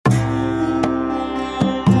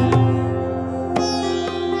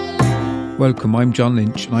Welcome, I'm John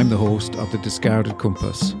Lynch and I'm the host of The Discarded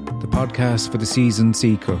Compass, the podcast for the seasoned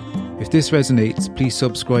seeker. If this resonates, please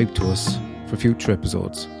subscribe to us for future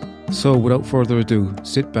episodes. So without further ado,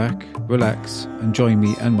 sit back, relax and join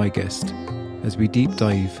me and my guest as we deep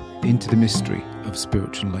dive into the mystery of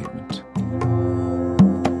spiritual enlightenment.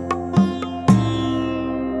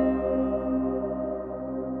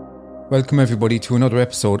 Welcome everybody to another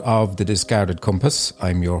episode of The Discarded Compass.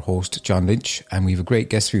 I'm your host, John Lynch, and we have a great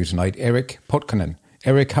guest for you tonight, Eric Putkonen.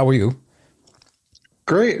 Eric, how are you?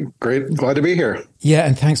 Great. Glad to be here. Yeah,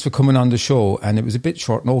 and thanks for coming on the show. And it was a bit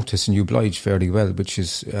short notice and you obliged fairly well, which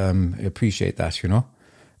is, I appreciate that, you know.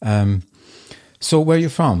 So where are you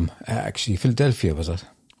from? Actually, Philadelphia, was it?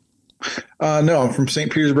 No, I'm from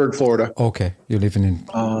St. Petersburg, Florida. Okay, you're living in...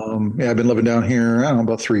 I've been living down here, I don't know,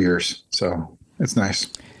 about 3 years. So it's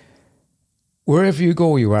nice. Wherever you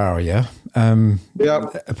go, you are, yeah?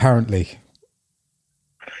 Yep. Apparently.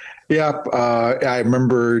 Yep. I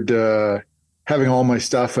remembered having all my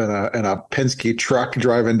stuff in a Penske truck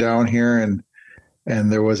driving down here,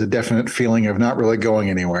 and there was a definite feeling of not really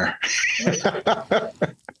going anywhere.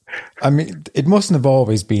 I mean, it mustn't have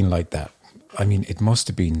always been like that. I mean, it must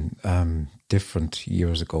have been different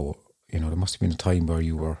years ago. You know, there must have been a time where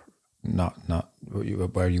you were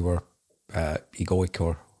where you were egoic,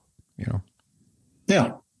 or, you know.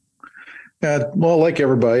 Yeah. Well, like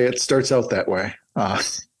everybody, it starts out that way. And,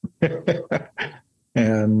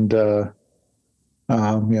 had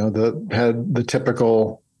the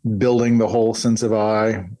typical building the whole sense of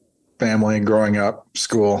I, family, growing up,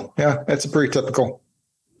 school. Yeah, it's a pretty typical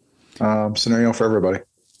scenario for everybody.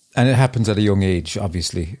 And it happens at a young age,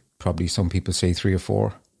 obviously. Probably some people say 3 or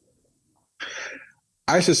 4.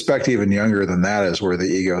 I suspect even younger than that is where the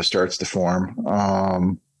ego starts to form.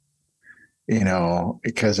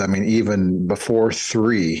 Because I mean, even before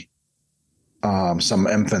 3, some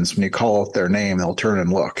infants, when you call out their name, they'll turn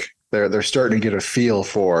and look. They're starting to get a feel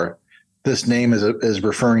for this name is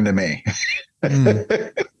referring to me.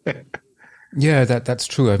 Yeah, that's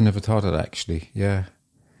true. I've never thought of that, actually. Yeah,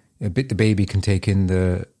 the baby can take in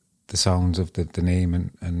the sounds of the name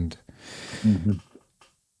and mm-hmm.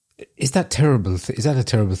 Is that terrible? Is that a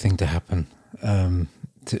terrible thing to happen?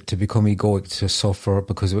 To become egoic, to suffer,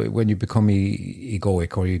 because when you become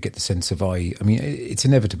egoic, or you get the sense of I mean, it's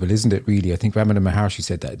inevitable, isn't it, really? I think Ramana Maharshi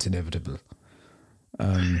said that it's inevitable.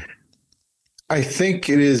 I think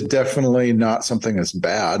it is definitely not something that's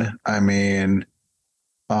bad. I mean,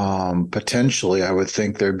 potentially, I would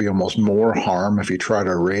think there'd be almost more harm if you try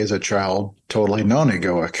to raise a child totally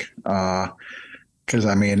non-egoic. Because,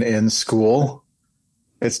 I mean, in school,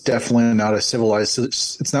 it's definitely not it's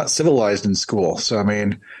not civilized in school. So, I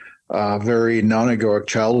mean, a very non-egoic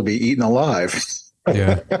child will be eaten alive.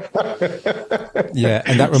 Yeah. Yeah.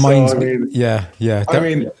 And that reminds me. Yeah. I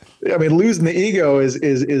mean, losing the ego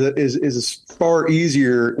is far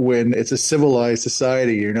easier when it's a civilized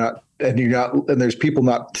society. And there's people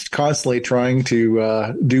not constantly trying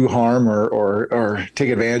to do harm or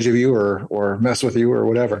take advantage of you or mess with you or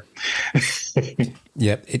whatever.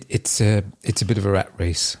 Yeah, it's a bit of a rat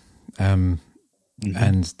race, mm-hmm.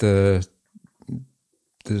 And the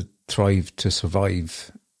thrive to survive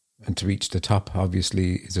and to reach the top,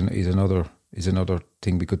 obviously, is another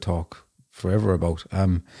thing we could talk forever about.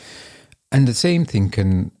 And the same thing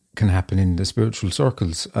can happen in the spiritual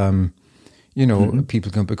circles. Mm-hmm.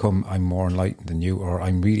 People can become, I'm more enlightened than you, or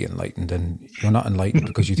I'm really enlightened, and you're not enlightened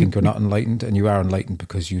because you think you're not enlightened, and you are enlightened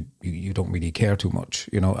because you don't really care too much.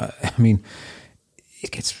 You know, I mean, it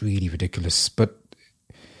gets really ridiculous. But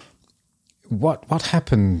what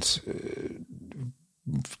happened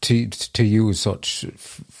to you as such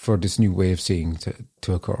for this new way of seeing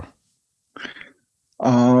to occur?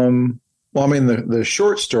 Well, I mean, the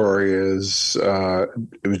short story is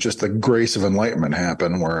it was just the grace of enlightenment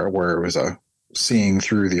happened where it was a seeing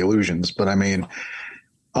through the illusions. But I mean,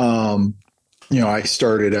 I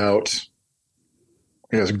started out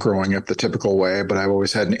as growing up the typical way, but I've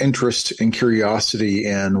always had an interest and curiosity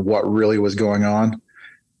in what really was going on.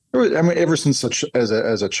 I mean, ever since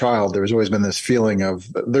as a child, there's always been this feeling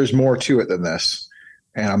of there's more to it than this,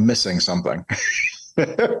 and I'm missing something.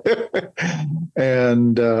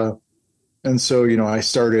 And so, I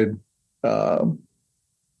started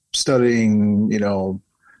studying,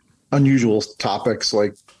 unusual topics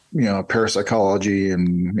like, parapsychology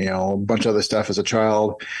and, a bunch of other stuff as a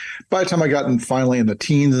child. By the time I got finally in the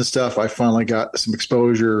teens and stuff, I finally got some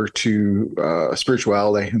exposure to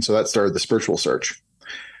spirituality. And so that started the spiritual search.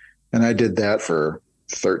 And I did that for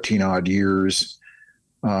 13 odd years,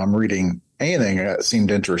 reading anything that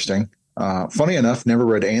seemed interesting. Funny enough, never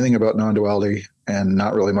read anything about non-duality and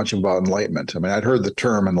not really much about enlightenment. I mean, I'd heard the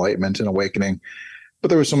term enlightenment and awakening, but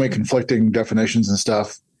there were so many conflicting definitions and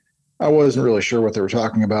stuff. I wasn't really sure what they were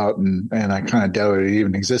talking about, and I kind of doubted it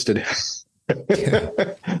even existed.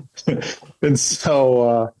 And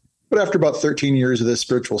so, but after about 13 years of this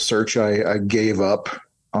spiritual search, I gave up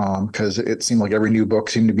because it seemed like every new book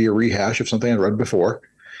seemed to be a rehash of something I'd read before.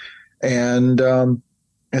 And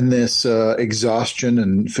this exhaustion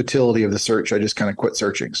and futility of the search, I just kind of quit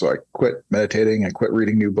searching. So I quit meditating. I quit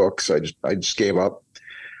reading new books. I just gave up.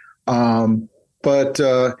 But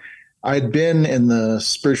I'd been in the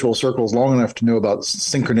spiritual circles long enough to know about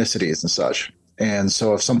synchronicities and such. And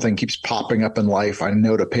so if something keeps popping up in life, I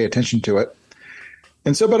know to pay attention to it.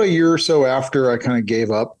 And so about a year or so after I kind of gave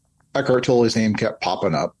up, Eckhart Tolle's name kept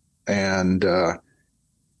popping up. And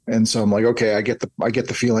so I'm like, okay, I get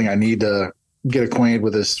the feeling I need to get acquainted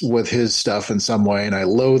with his stuff in some way. And I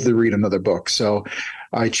loathe to read another book. So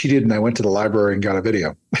I cheated and I went to the library and got a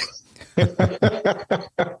video.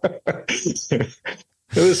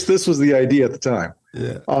 This was the idea at the time.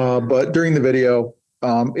 Yeah. But during the video,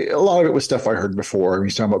 a lot of it was stuff I heard before.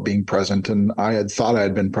 He's talking about being present, and I had thought I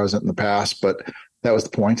had been present in the past, but that was the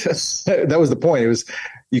point. That was the point. It was,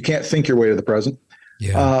 you can't think your way to the present.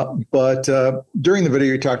 Yeah. But during the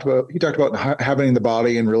video, he talked about having the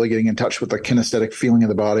body and really getting in touch with the kinesthetic feeling of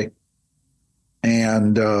the body.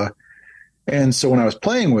 And so when I was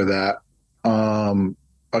playing with that,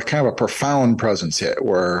 a kind of a profound presence hit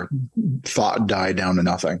where thought died down to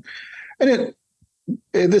nothing. And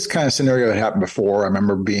this kind of scenario had happened before. I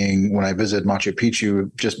remember when I visited Machu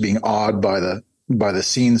Picchu, just being awed by the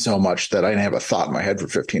scene so much that I didn't have a thought in my head for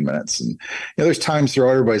 15 minutes. And there's times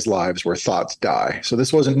throughout everybody's lives where thoughts die. So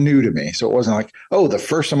this wasn't new to me. So it wasn't like, oh, the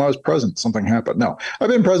first time I was present, something happened. No, I've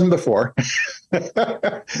been present before.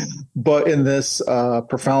 But in this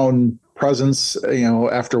profound presence,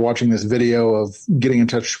 after watching this video of getting in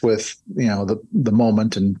touch with, the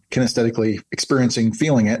moment and kinesthetically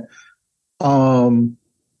feeling it,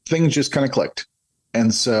 things just kind of clicked.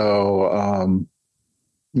 And so,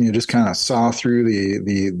 just kind of saw through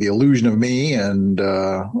the illusion of me and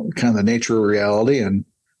kind of the nature of reality. And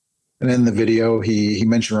in the video, he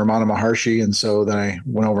mentioned Ramana Maharshi. And so then I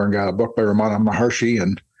went over and got a book by Ramana Maharshi,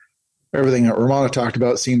 and everything that Ramana talked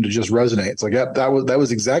about seemed to just resonate. It's like, yeah, that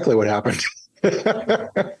was exactly what happened.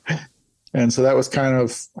 And so that was kind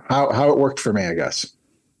of how it worked for me, I guess.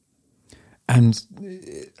 And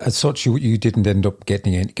as such, you didn't end up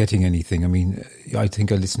getting anything. I mean, I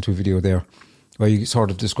think I listened to a video there where you sort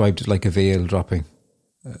of described it like a veil dropping,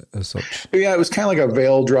 as such. Yeah, it was kind of like a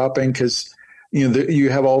veil dropping because you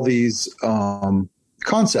have all these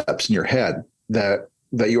concepts in your head that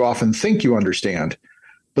you often think you understand,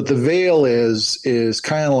 but the veil is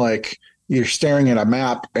kind of like you're staring at a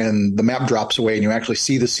map and the map drops away and you actually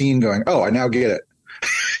see the scene going, oh, I now get it.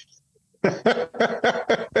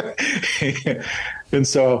 And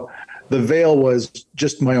so the veil was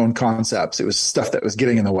just my own concepts. It was stuff that was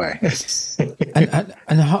getting in the way.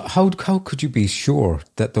 and how could you be sure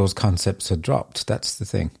that those concepts had dropped? That's the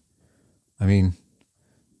thing. I mean,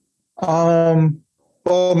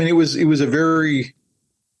 it was a very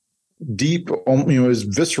deep, it was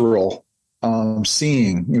visceral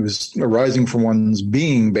seeing. It was arising from one's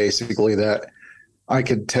being, basically, that I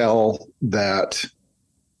could tell that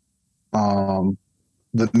the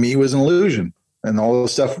me was an illusion, and all the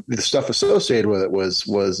stuff associated with it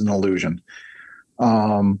was an illusion.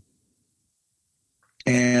 And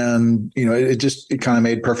it kind of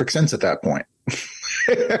made perfect sense at that point.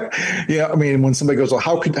 When somebody goes, well,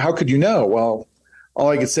 how could you know? Well, all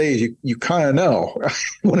I could say is you kind of know.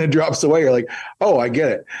 When it drops away, you're like, oh, I get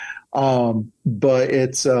it. But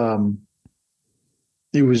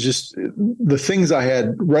it was just the things I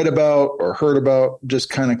had read about or heard about just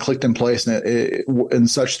kind of clicked in place, and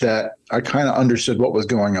such that I kind of understood what was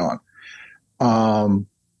going on.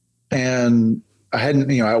 And I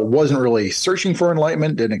hadn't, I wasn't really searching for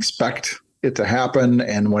enlightenment, didn't expect it to happen.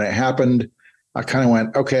 And when it happened, I kind of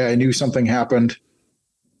went, okay, I knew something happened.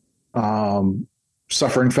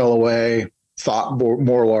 Suffering fell away, thought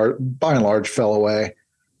by and large fell away.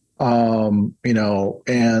 And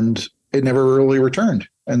it never really returned.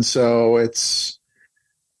 And so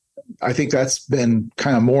I think that's been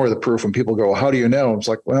kind of more of the proof when people go, well, how do you know? It's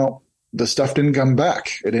like, well, the stuff didn't come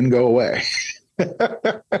back. It didn't go away.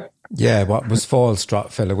 Yeah, what was false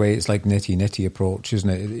fell away. It's like neti approach, isn't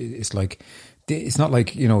it? It's like, it's not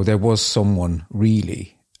like, there was someone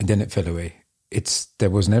really, and then it fell away. There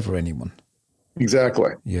was never anyone.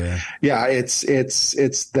 Exactly. Yeah. Yeah. It's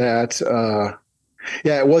that,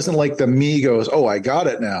 Yeah, it wasn't like the me goes, "Oh, I got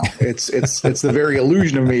it now." It's the very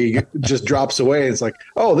illusion of me just drops away. It's like,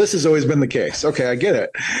 "Oh, this has always been the case." Okay, I get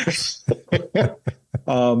it.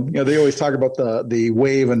 They always talk about the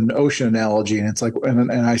wave and ocean analogy, and it's like,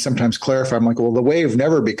 and I sometimes clarify. I'm like, well, the wave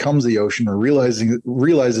never becomes the ocean or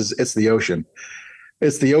realizes it's the ocean.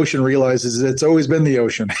 It's the ocean realizes it's always been the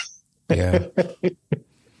ocean. Yeah,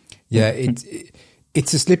 yeah.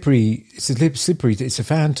 It's a slippery. It's a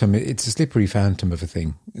phantom. It's a slippery phantom of a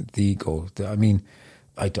thing. The ego. I mean,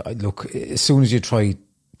 I look. As soon as you try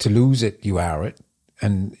to lose it, you are it,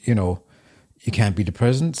 and you can't be the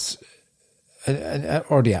presence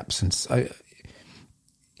or the absence.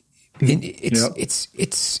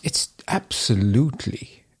 It's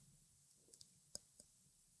absolutely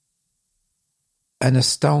an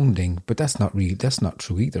astounding, but that's not real. That's not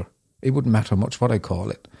true either. It wouldn't matter much what I call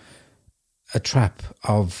it. A trap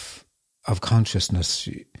of consciousness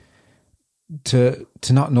to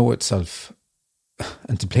not know itself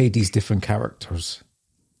and to play these different characters.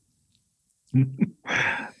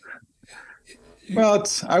 Well,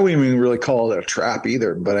 I wouldn't even really call it a trap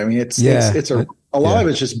either, but I mean, it's a lot of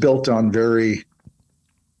it's just built on very,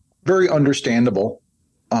 very understandable,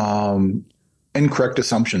 incorrect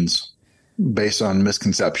assumptions based on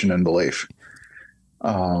misconception and belief.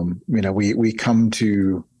 We come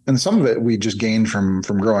to, and some of it we just gained from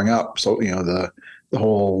growing up. So, the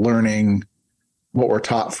whole learning what we're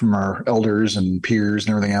taught from our elders and peers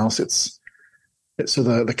and everything else. So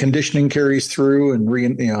the conditioning carries through, and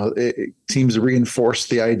it seems to reinforce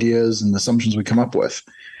the ideas and assumptions we come up with.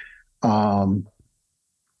 Because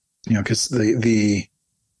the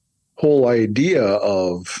whole idea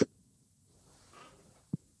of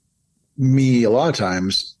me, a lot of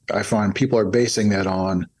times I find people are basing that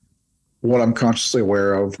on what I'm consciously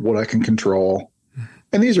aware of, what I can control.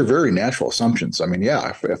 And these are very natural assumptions. I mean,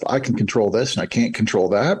 yeah, if I can control this and I can't control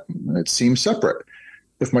that, it seems separate.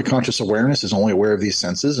 If my conscious awareness is only aware of these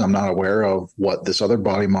senses, I'm not aware of what this other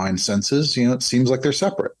body-mind senses, it seems like they're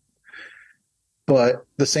separate. But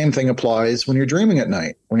the same thing applies when you're dreaming at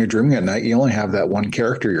night. When you're dreaming at night, you only have that one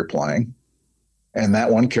character you're playing. And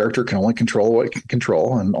that one character can only control what it can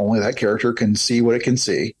control, and only that character can see what it can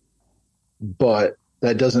see. But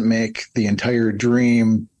that doesn't make the entire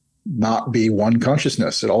dream not be one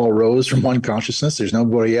consciousness. It all arose from one consciousness. There's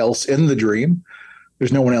nobody else in the dream.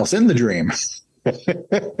 There's no one else in the dream.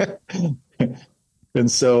 And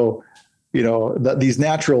so, these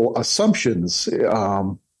natural assumptions,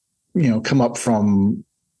 come up from,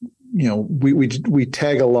 we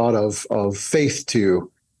tag a lot of faith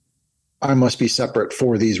to, I must be separate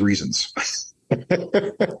for these reasons.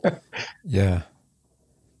 Yeah.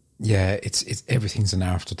 Yeah. It's everything's an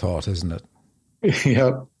afterthought, isn't it?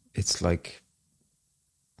 Yep. It's like,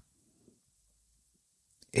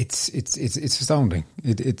 it's astounding.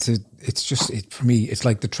 For me, it's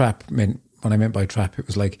like the trap. When I meant by trap, it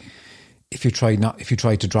was like, if you try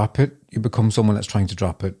to drop it, you become someone that's trying to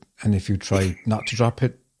drop it. And if you try not to drop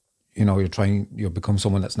it, you'll become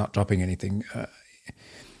someone that's not dropping anything.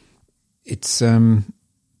 It's all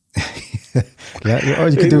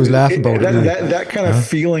you can do is laugh about it. That kind of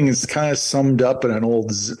feeling is kind of summed up in an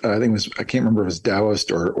old, I think it was, I can't remember if it was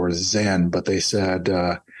Taoist or Zen, but they said,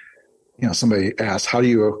 somebody asked, how do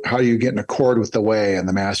you get in accord with the way? And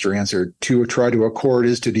the master answered, to try to accord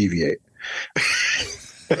is to deviate.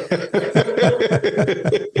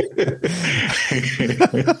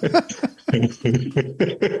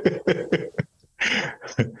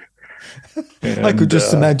 I could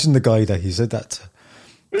just imagine the guy that he said that to.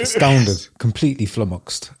 Astounded, completely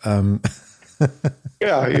flummoxed. Yeah,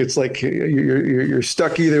 it's like you're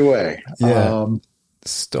stuck either way. Yeah,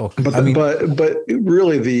 stuck. But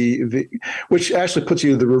really the which actually puts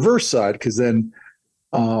you to the reverse side, because then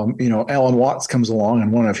Alan Watts comes along,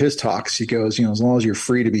 and one of his talks, he goes, as long as you're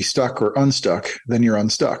free to be stuck or unstuck, then you're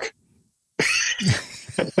unstuck.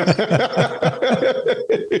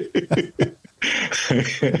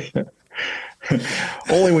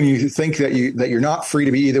 Only when you think that you're not free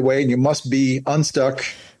to be either way and you must be unstuck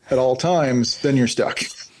at all times, then you're stuck.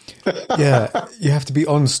 Yeah, you have to be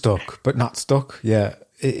unstuck but not stuck. Yeah,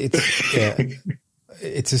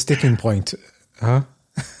 it's a sticking point, huh?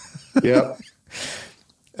 Yeah.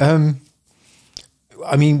 I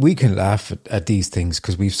mean, we can laugh at these things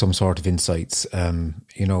because we've some sort of insights,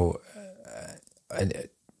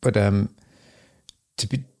 but to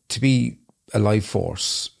be a life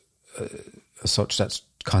force such that's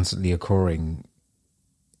constantly occurring,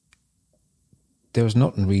 there's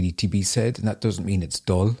nothing really to be said, and that doesn't mean it's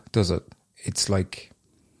dull, does it? It's like,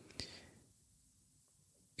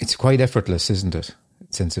 it's quite effortless, isn't it?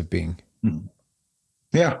 Sense of being.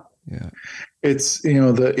 Yeah. Yeah. It's,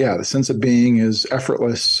 the sense of being is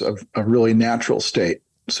effortless, of a really natural state.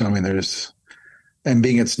 So, I mean, and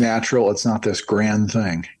being it's natural, it's not this grand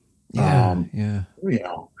thing. Yeah. You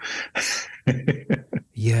know,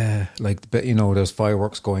 Yeah, like, there's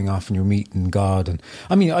fireworks going off and you're meeting God. And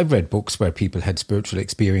I mean, I've read books where people had spiritual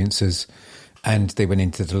experiences and they went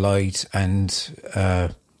into the light. And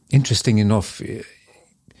interesting enough,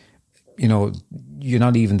 you're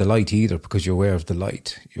not even the light either, because you're aware of the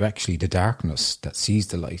light. You're actually the darkness that sees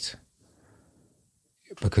the light,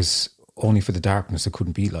 because only for the darkness there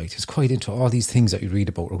couldn't be light. It's quite into all these things that you read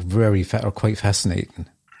about are quite fascinating.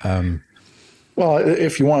 Well,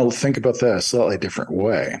 if you want to think about that a slightly different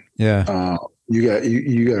way, yeah, you got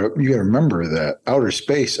to remember that outer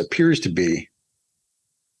space appears to be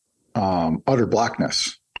utter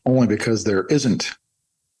blackness only because there isn't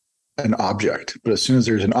an object. But as soon as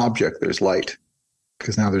there's an object, there's light,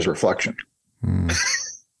 because now there's reflection.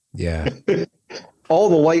 Yeah, all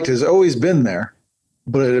the light has always been there,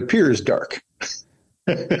 but it appears dark.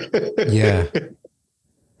 Yeah,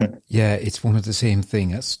 it's one of the same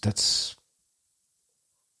thing. That's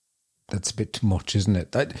a bit too much, isn't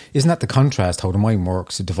it? Isn't that the contrast, how the mind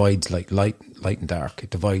works? It divides like light and dark. It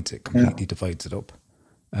divides it completely, divides it up.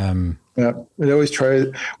 Yeah, it always tries.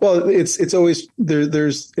 Well, it's always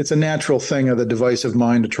there's it's a natural thing of the divisive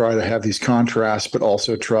mind to try to have these contrasts, but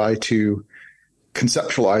also try to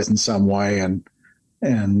conceptualize in some way, and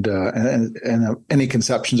any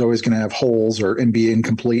conception is always going to have holes and be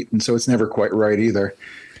incomplete, and so it's never quite right either.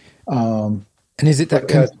 And is it that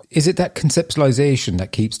conceptualization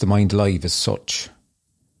that keeps the mind alive as such?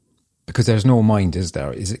 Because there's no mind, is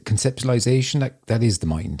there? Is it conceptualization that is the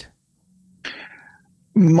mind?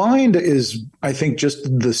 Mind is, I think,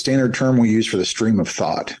 just the standard term we use for the stream of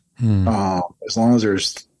thought. As long as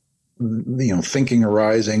there's, thinking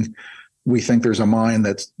arising, we think there's a mind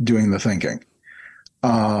that's doing the thinking.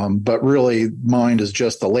 But really, mind is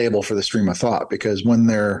just the label for the stream of thought, because when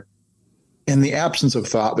they're in the absence of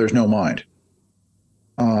thought, there's no mind.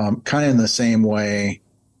 Kind of in the same way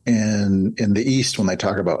in the East when they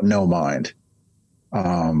talk about no mind.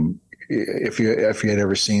 If you had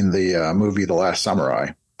ever seen the movie The Last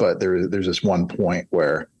Samurai, but there's this one point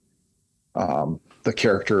where the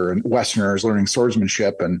character in Westerner is learning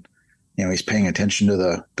swordsmanship, and he's paying attention to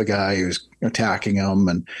the guy who's attacking him,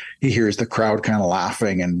 and he hears the crowd kind of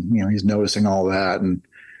laughing, and he's noticing all that, and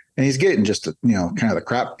he's getting just kind of the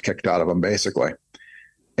crap kicked out of him basically,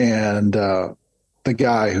 and the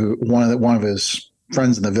guy who one of his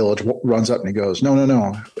friends in the village runs up and he goes,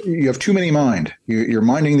 no, you have too many mind. You're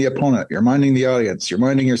minding the opponent. You're minding the audience. You're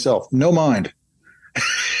minding yourself. No mind.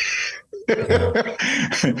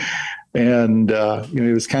 And,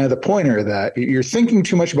 it was kind of the pointer that you're thinking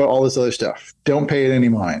too much about all this other stuff. Don't pay it any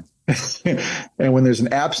mind. And when there's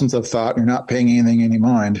an absence of thought and you're not paying anything any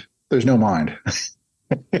mind, there's no mind.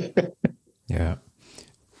 Yeah.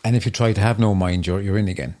 And if you try to have no mind, you're in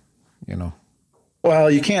again,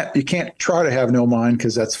 Well, you can't try to have no mind,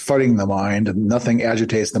 because that's fighting the mind, and nothing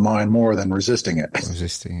agitates the mind more than resisting it.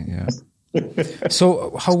 Yeah.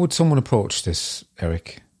 So how would someone approach this,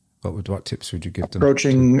 Eric? What tips would you give them?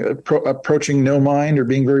 Approaching no mind or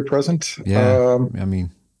being very present? Yeah,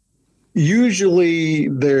 usually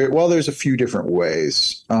there's a few different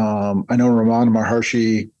ways. I know Ramana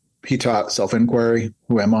Maharshi, he taught self-inquiry.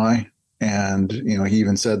 Who am I? And, he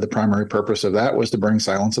even said the primary purpose of that was to bring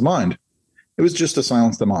silence of mind. It was just to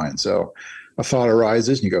silence the mind. So a thought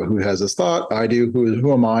arises and you go, who has this thought? I do.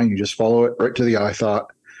 Who am I? And you just follow it right to the I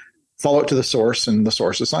thought, follow it to the source, and the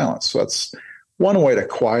source is silence. So that's one way to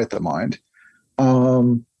quiet the mind.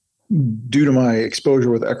 Due to my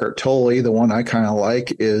exposure with Eckhart Tolle, the one I kind of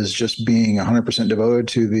like is just being 100% devoted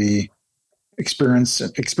to the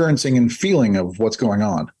experiencing and feeling of what's going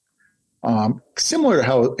on. Similar to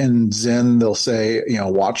how in Zen, they'll say,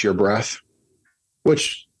 watch your breath,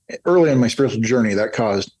 which early in my spiritual journey, that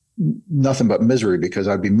caused nothing but misery, because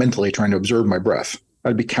I'd be mentally trying to observe my breath.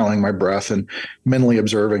 I'd be counting my breath and mentally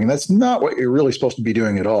observing. And that's not what you're really supposed to be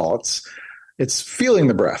doing at all. It's feeling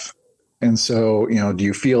the breath. And so, do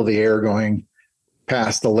you feel the air going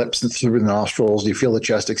past the lips and through the nostrils? Do you feel the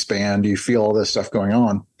chest expand? Do you feel all this stuff going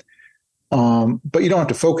on? But you don't have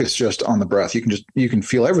to focus just on the breath. You can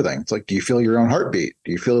feel everything. It's like, do you feel your own heartbeat?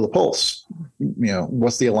 Do you feel the pulse?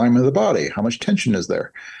 What's the alignment of the body? How much tension is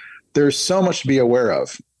there? There's so much to be aware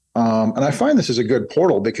of. And I find this is a good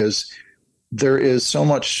portal, because there's so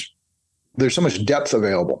much depth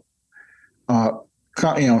available.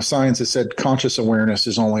 Science has said conscious awareness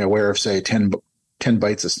is only aware of, say, 10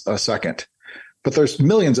 bytes a second, but there's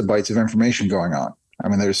millions of bytes of information going on. I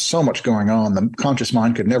mean, there's so much going on. The conscious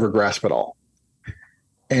mind could never grasp it all.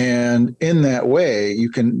 And in that way,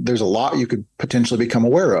 there's a lot you could potentially become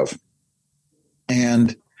aware of.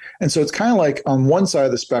 And so it's kind of like on one side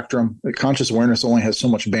of the spectrum, the conscious awareness only has so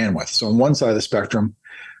much bandwidth. So on one side of the spectrum,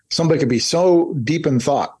 somebody could be so deep in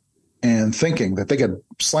thought and thinking that they could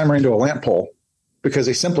slam right into a lamp pole because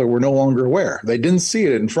they simply were no longer aware. They didn't see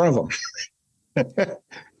it in front of them.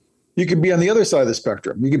 You could be on the other side of the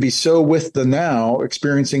spectrum. You could be so with the now,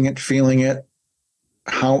 experiencing it, feeling it,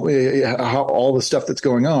 how all the stuff that's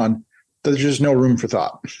going on, that there's just no room for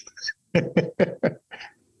thought.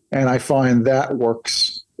 And I find that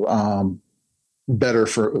works better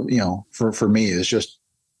for me, is just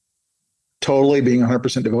totally being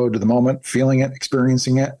 100% devoted to the moment, feeling it,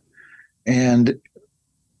 experiencing it, and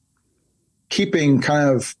keeping kind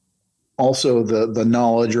of also the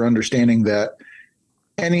knowledge or understanding that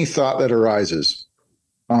any thought that arises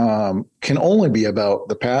can only be about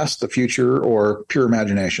the past, the future, or pure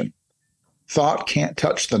imagination. Thought can't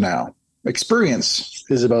touch the now. Experience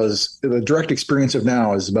is the direct experience of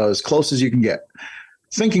now is about as close as you can get.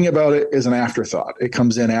 Thinking about it is an afterthought. It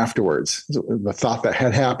comes in afterwards. The thought that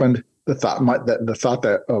had happened, the thought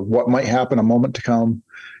that of what might happen a moment to come,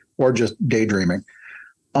 or just daydreaming.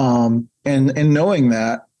 And knowing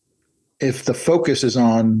that if the focus is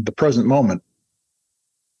on the present moment,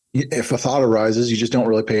 if a thought arises, you just don't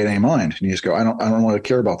really pay it any mind. And you just go, I don't really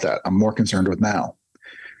care about that. I'm more concerned with now.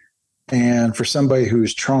 And for somebody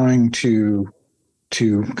who's trying to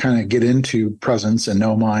kind of get into presence and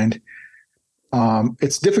no mind,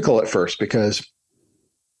 it's difficult at first because,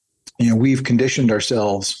 we've conditioned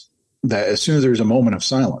ourselves that as soon as there's a moment of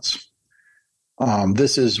silence,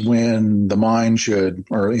 this is when the mind should,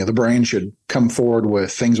 or the brain should come forward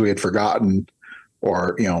with things we had forgotten,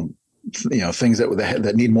 or things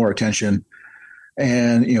that need more attention.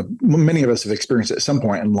 And many of us have experienced it at some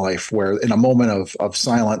point in life where, in a moment of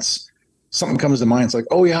silence, something comes to mind. It's like,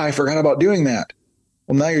 oh yeah, I forgot about doing that.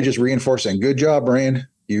 Well, now you're just reinforcing. Good job, brain.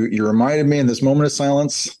 You reminded me in this moment of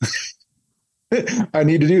silence. I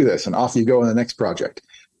need to do this, and off you go on the next project.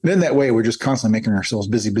 And in that way, we're just constantly making ourselves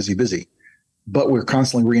busy, but we're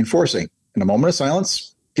constantly reinforcing. In a moment of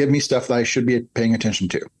silence, give me stuff that I should be paying attention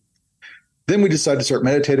to. Then we decide to start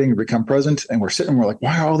meditating and become present, and we're sitting, we're like,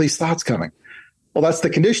 why are all these thoughts coming? Well, that's the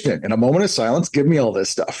conditioning. In a moment of silence, give me all this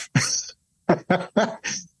stuff.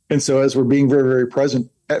 And so as we're being very, very present,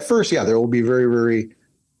 at first, there will be very, very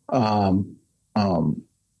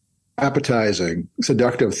appetizing,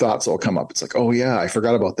 seductive thoughts that will come up. It's like, oh yeah, I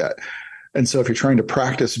forgot about that. And so if you're trying to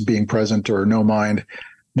practice being present or no mind,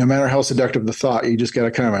 no matter how seductive the thought, you just got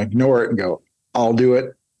to kind of ignore it and go, I'll do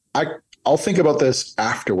it. I'll think about this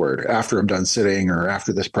afterward, after I'm done sitting or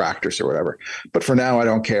after this practice or whatever. But for now, I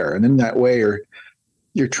don't care. And in that way,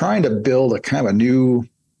 you're trying to build a kind of a new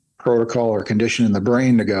protocol or condition in the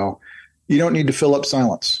brain to go, you don't need to fill up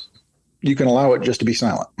silence. You can allow it just to be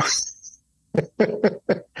silent.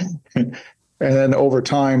 And then over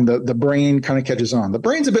time, the brain kind of catches on. The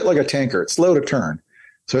brain's a bit like a tanker. It's slow to turn.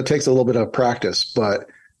 So it takes a little bit of practice, but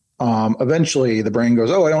eventually the brain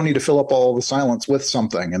goes, oh, I don't need to fill up all the silence with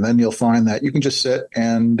something. And then you'll find that you can just sit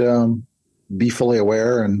and be fully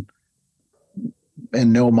aware and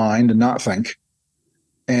no mind and not think.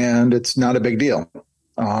 And it's not a big deal.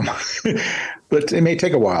 But it may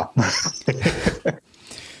take a while.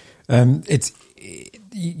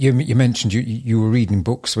 You mentioned you were reading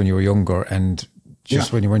books when you were younger, and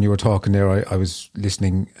just when you were talking there, I was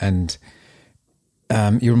listening, and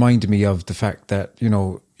you reminded me of the fact that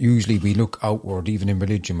usually we look outward, even in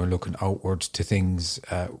religion, we're looking outwards to things.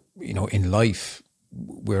 In life,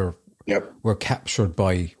 we're captured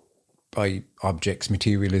by objects,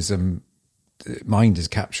 materialism. Mind is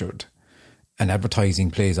captured, and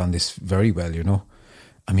advertising plays on this very well.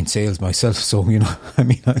 I mean, sales myself, so I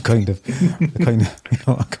mean, I kind of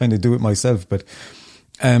do it myself. But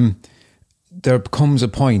there comes a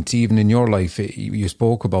point, even in your life, you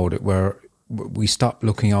spoke about it, where we stop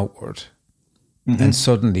looking outward, and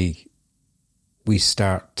suddenly we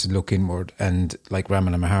start to look inward. And like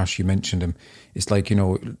Ramana Maharshi, you mentioned him, it's like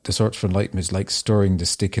the search for enlightenment is like stirring the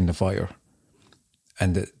stick in the fire.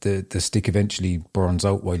 And the stick eventually burns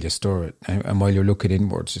out while you stir it. And while you're looking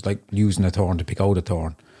inwards, it's like using a thorn to pick out a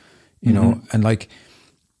thorn, And like,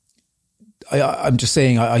 I'm just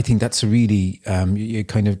saying, I think that's a really, you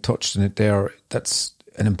kind of touched on it there. That's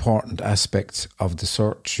an important aspect of the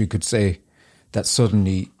search, you could say, that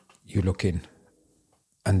suddenly you look in.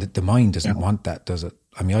 And the mind doesn't want that, does it?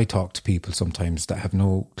 I mean, I talk to people sometimes that have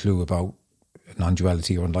no clue about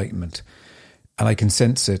non-duality or enlightenment. And I can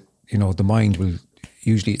sense it, the mind will...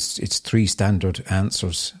 Usually it's three standard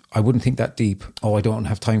answers. I wouldn't think that deep. Oh, I don't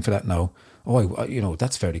have time for that now. Oh,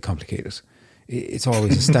 that's very complicated. it's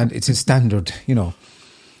always it's a standard, it's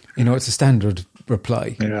a standard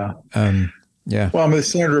reply. Yeah. Yeah. Well, I mean, the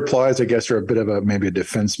standard replies, I guess, are a bit of maybe a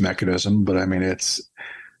defense mechanism, but I mean, it's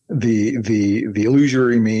the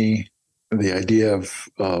illusory me, the idea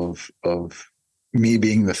of me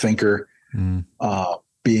being the thinker,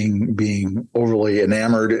 being overly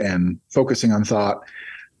enamored and focusing on thought.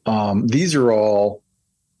 These are all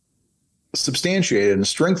substantiated and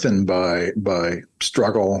strengthened by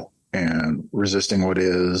struggle and resisting what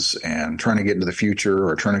is and trying to get into the future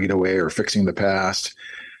or trying to get away or fixing the past.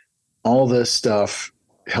 All this stuff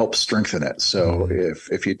helps strengthen it. So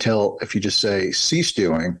if you just say, cease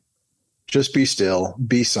doing, just be still,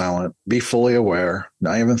 be silent, be fully aware,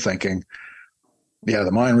 not even thinking. Yeah,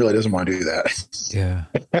 the mind really doesn't want to do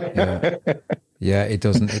that. Yeah, it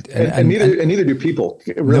doesn't. And neither do people.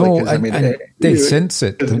 Really, no, they sense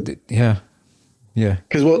it. Yeah.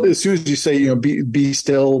 Because as soon as you say, be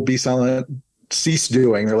still, be silent, cease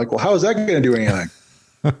doing, they're like, well, how is that going to do anything?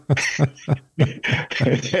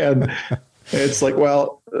 And it's like,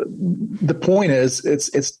 well, the point is,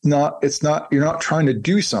 it's not. You're not trying to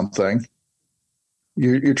do something.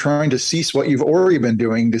 You're trying to cease what you've already been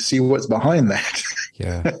doing to see what's behind that.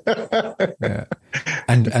 Yeah.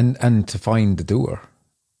 And to find the doer.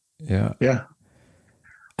 Yeah. Yeah.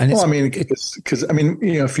 And because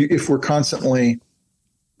if we're constantly,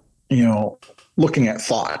 looking at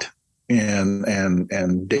thought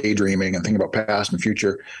and daydreaming and thinking about past and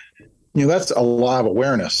future, that's a lot of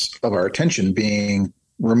awareness of our attention being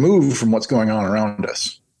removed from what's going on around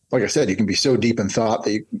us. Like I said, you can be so deep in thought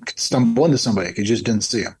that you could stumble into somebody because you just didn't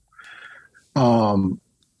see them.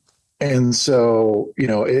 And so,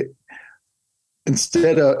 it's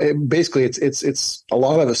a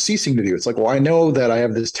lot of a ceasing to do. It's like, well, I know that I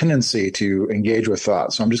have this tendency to engage with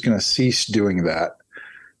thought, so I'm just going to cease doing that.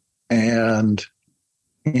 And,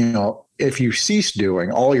 if you cease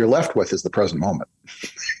doing, all you're left with is the present moment.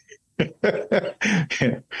 If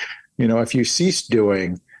you cease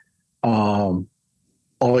doing, all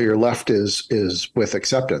you're left is with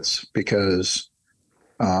acceptance, because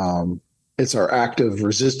it's our active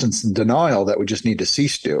resistance and denial that we just need to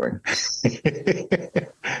cease doing.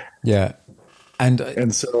 Yeah.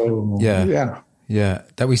 And so,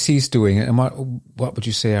 that we cease doing it. And what would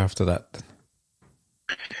you say after that?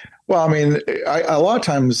 Well, I mean, a lot of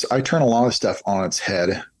times I turn a lot of stuff on its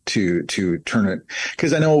head to turn it,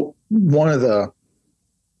 because I know one of the,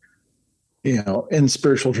 in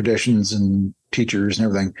spiritual traditions and teachers and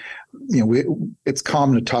everything, it's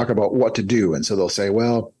common to talk about what to do. And so they'll say,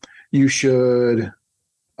 well, you should,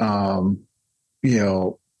 you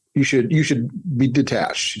should be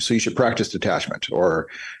detached. So you should practice detachment, or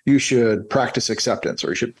you should practice acceptance, or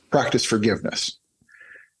you should practice forgiveness.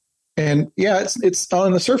 And yeah, it's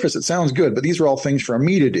on the surface, it sounds good, but these are all things for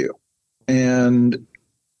me to do. And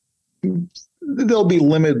they'll be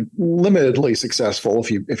limitedly successful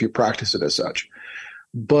if you practice it as such.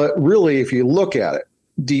 But really, if you look at it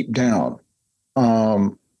deep down,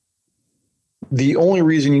 the only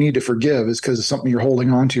reason you need to forgive is because of something you're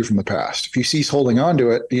holding on to from the past. If you cease holding on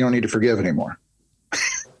to it, you don't need to forgive anymore.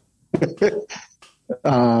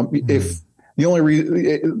 If the only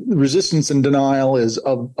resistance and denial is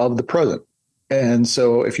of the present. And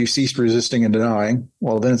so if you cease resisting and denying,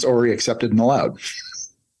 well, then it's already accepted and allowed.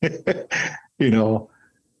 It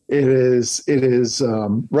is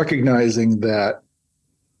recognizing that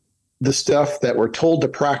the stuff that we're told to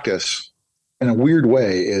practice in a weird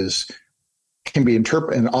way can be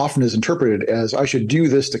interpreted, and often is interpreted as, I should do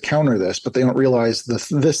this to counter this, but they don't realize this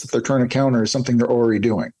that they're trying to counter is something they're already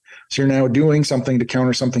doing. So you're now doing something to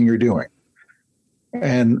counter something you're doing.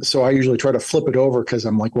 And so I usually try to flip it over, because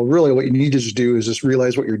I'm like, well, really what you need to just do is just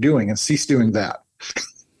realize what you're doing and cease doing that.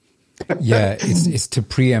 Yeah, it's to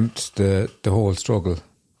preempt the whole struggle.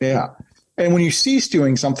 Yeah. And when you cease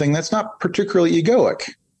doing something, that's not particularly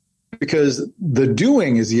egoic, because the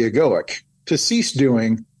doing is the egoic. To cease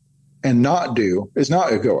doing and not do is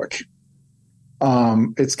not egoic.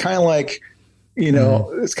 It's kind of like,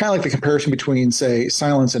 it's kind of like the comparison between, say,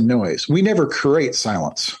 silence and noise. We never create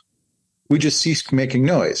silence. We just cease making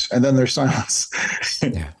noise, and then there's silence.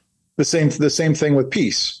 Yeah. The same thing with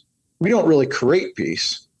peace. We don't really create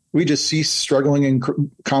peace. We just cease struggling and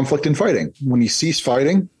conflict and fighting. When you cease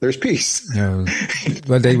fighting, there's peace. Yeah.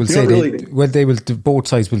 Well, they will say both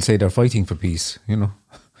sides will say they're fighting for peace. Well,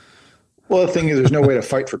 the thing is, there's no way to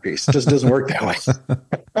fight for peace. It just doesn't work that way.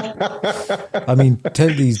 I mean, tell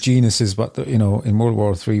these geniuses what in World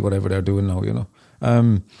War III, whatever they're doing now.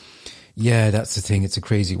 Yeah, that's the thing. It's a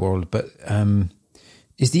crazy world. But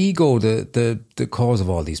is the ego the cause of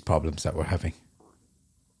all these problems that we're having,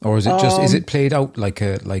 or is it just is it played out like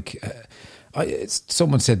a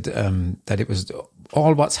Someone said that it was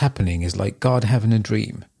all what's happening is like God having a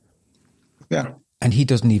dream. Yeah. And he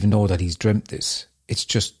doesn't even know that he's dreamt this. It's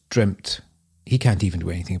just dreamt. He can't even do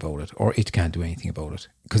anything about it, or it can't do anything about it,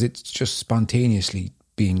 because it's just spontaneously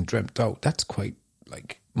being dreamt out. That's quite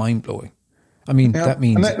like mind blowing. I mean, that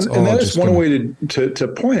means that is one way to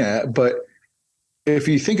point at it. But if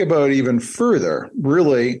you think about it even further,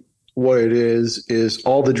 really what it is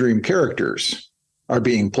all the dream characters are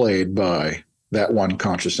being played by that one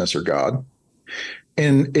consciousness or God.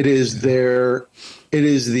 And it is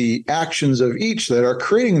the actions of each that are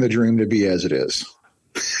creating the dream to be as it is.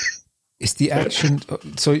 It's the action.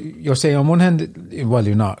 So you're saying on one hand, well,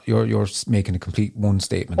 you're not. You're making a complete one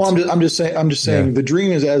statement. Well, I'm just saying the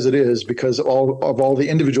dream is as it is because of all the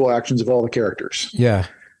individual actions of all the characters. Yeah.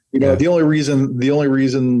 The only reason,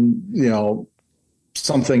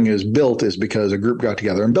 something is built is because a group got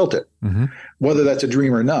together and built it, whether that's a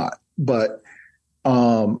dream or not. But,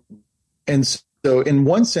 and so in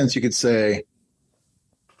one sense you could say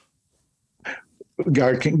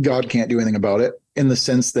God can't do anything about it, in the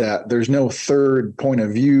sense that there's no third point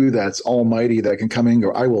of view that's almighty that can come in and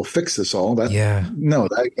go, I will fix this all. That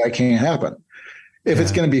can't happen. If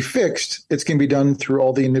it's going to be fixed, it's going to be done through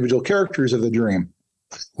all the individual characters of the dream.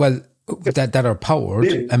 Well, that are powered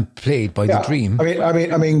and played by the dream.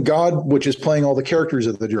 I mean, God, which is playing all the characters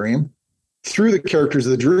of the dream, through the characters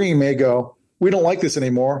of the dream, may go, we don't like this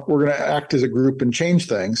anymore. We're going to act as a group and change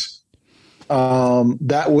things.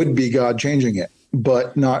 That would be God changing it,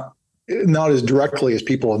 but not as directly as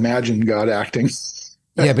people imagine God acting.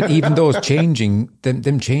 Yeah, but even those changing,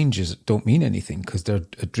 them changes don't mean anything because they're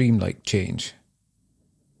a dreamlike change.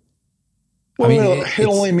 Well,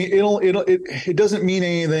 it doesn't mean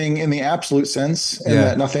anything in the absolute sense, and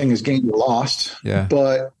that nothing is gained or lost. Yeah.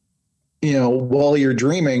 But while you're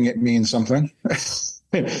dreaming, it means something. For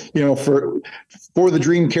the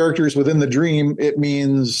dream characters within the dream, it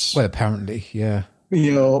means, well, apparently, yeah.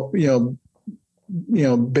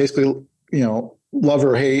 Basically, love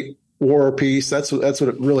or hate, war or peace. That's what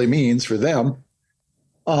it really means for them.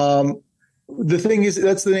 The thing is,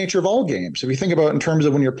 that's the nature of all games. If you think about it in terms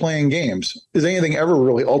of when you're playing games, is anything ever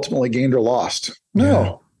really ultimately gained or lost?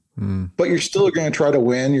 No. Yeah. But you're still going to try to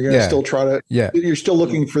win. You're going to still try to, you're still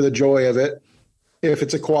looking for the joy of it. If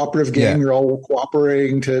it's a cooperative game, you're all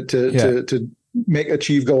cooperating to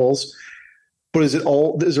achieve goals. But is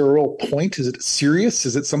there a real point? Is it serious?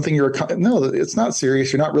 Is it something no, it's not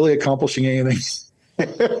serious. You're not really accomplishing anything.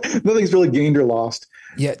 Nothing's really gained or lost.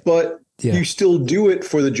 Yeah. But you still do it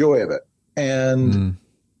for the joy of it. And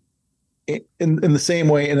in the same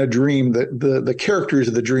way, in a dream, the characters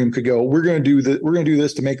of the dream could go, we're going to do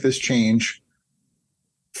this to make this change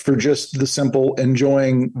for just the simple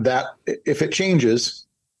enjoying that. If it changes,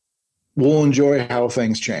 we'll enjoy how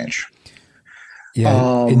things change.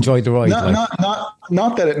 Yeah, enjoy the ride.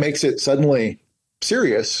 Not that it makes it suddenly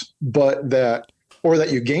serious, but that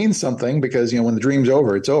you gain something because when the dream's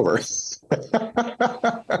over, it's over.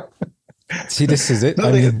 See, this is it.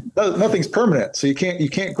 Nothing's permanent, so you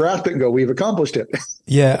can't grasp it and go, we've accomplished it.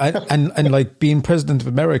 Yeah, and like being president of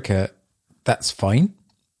America, that's fine,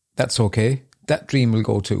 that's okay. That dream will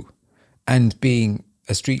go too, and being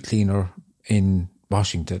a street cleaner in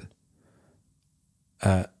Washington,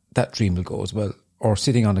 that dream will go as well. Or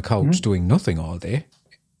sitting on a couch doing nothing all day,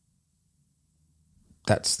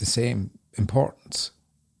 that's the same importance.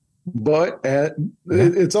 But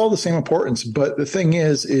it's all the same importance. But the thing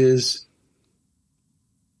is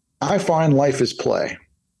I find life is play,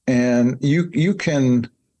 and you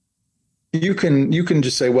can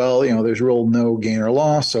just say, well, there's real no gain or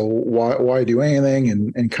loss, so why do anything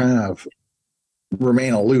and kind of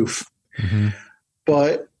remain aloof.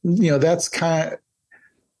 But that's kind of,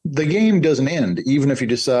 the game doesn't end even if you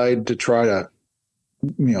decide to try to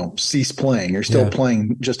cease playing. You're still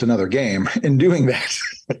playing just another game in doing that.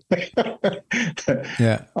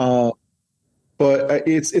 But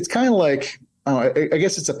it's kind of like, I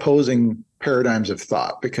guess it's opposing paradigms of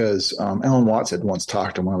thought, because Alan Watts had once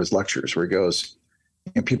talked in one of his lectures where he goes,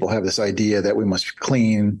 people have this idea that we must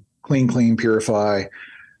clean, purify,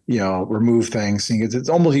 remove things. It's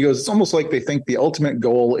almost like they think the ultimate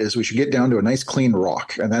goal is we should get down to a nice clean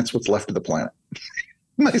rock, and that's what's left of the planet.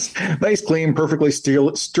 nice, clean, perfectly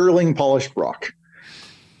sterling polished rock.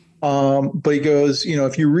 But he goes,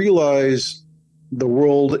 if you realize the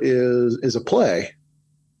world is a play,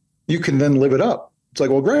 you can then live it up. It's like,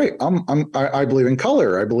 well, great. I believe in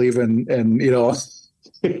color. I believe in we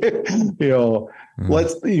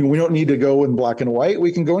don't need to go in black and white.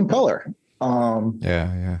 We can go in color.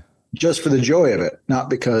 Just for the joy of it, not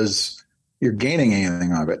because you're gaining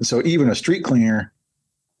anything of it. And so even a street cleaner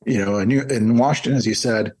in Washington, as you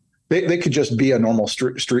said, they could just be a normal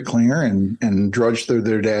street cleaner and drudge through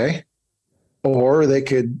their day, or they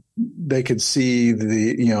could see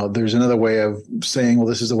there's another way of saying, well,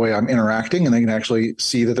 this is the way I'm interacting, and they can actually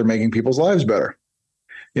see that they're making people's lives better.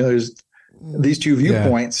 There's these two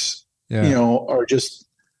viewpoints, are just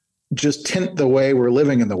tint the way we're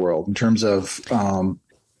living in the world in terms of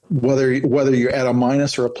whether you add a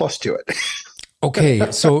minus or a plus to it. Okay,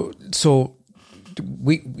 so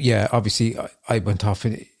obviously I went off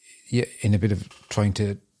in a bit of trying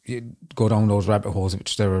to go down those rabbit holes,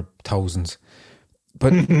 which there are thousands.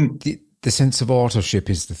 But the sense of authorship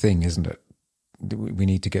is the thing, isn't it? We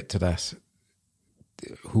need to get to that.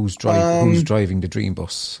 Who's driving the dream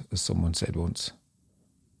bus, as someone said once.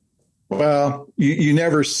 Well, you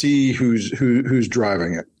never see who's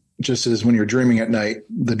driving it. Just as when you're dreaming at night,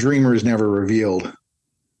 the dreamer is never revealed.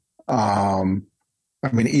 Even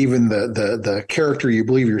the character you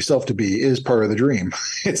believe yourself to be is part of the dream.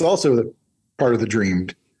 It's also part of the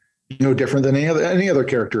dreamed. No different than any other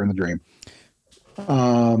character in the dream.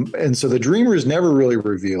 And so the dreamer is never really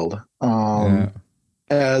revealed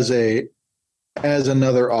as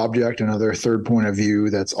another object, another third point of view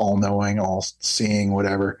that's all knowing, all seeing,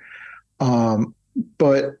 whatever.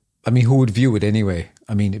 But who would view it anyway?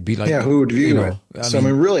 It'd be like, who would view it?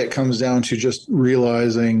 Really, it comes down to just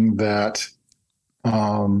realizing that,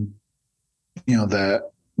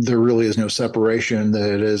 that there really is no separation,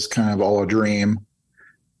 that it is kind of all a dream,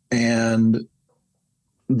 and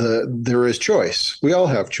there is choice. We all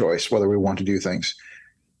have choice whether we want to do things.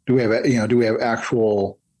 Do we have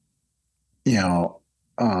actual,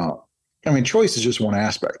 choice is just one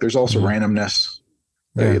aspect. There's also randomness.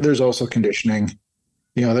 Yeah. There's also conditioning.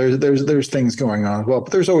 There's things going on as well,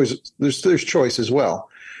 but there's choice as well.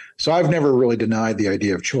 So I've never really denied the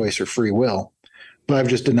idea of choice or free will, but I've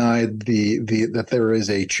just denied that there is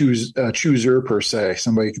a chooser per se.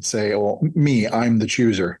 Somebody could say, "Well, I'm the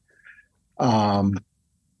chooser."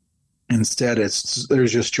 Instead,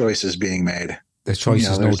 there's just choices being made. There's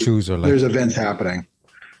choices, no chooser. There's events happening.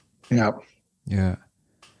 Yeah. Yeah.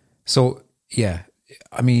 So it's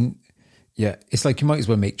like you might as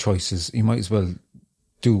well make choices. You might as well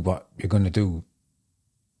do what you're going to do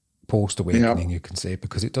post-awakening, you can say,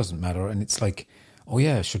 because it doesn't matter. And it's like,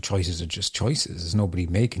 choices are just choices. There's nobody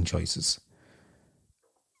making choices.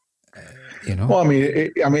 Well,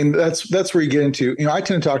 that's where you get into, I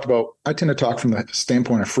tend to talk from the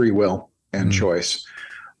standpoint of free will and choice.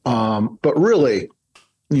 But really,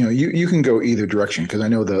 you can go either direction, because I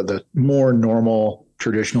know the more normal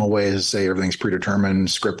traditional way is to say everything's predetermined,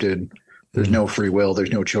 scripted. There's no free will.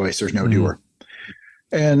 There's no choice. There's no doer.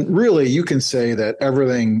 And really, you can say that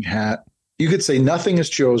you could say nothing is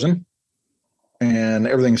chosen and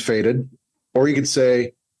everything's fated, or you could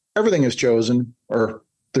say everything is chosen, or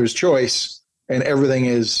there's choice and everything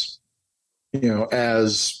is,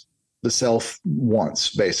 as the self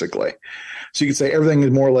wants, basically. So you could say everything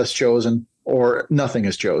is more or less chosen, or nothing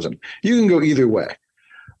is chosen. You can go either way.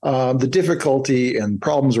 The difficulty and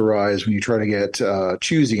problems arise when you try to get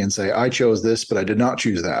choosy and say, I chose this, but I did not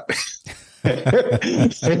choose that.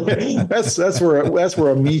 that's where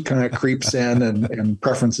a me kind of creeps in, and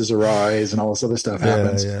preferences arise and all this other stuff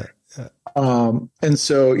happens. And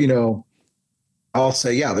so, I'll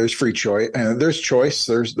say, there's free choice and there's choice.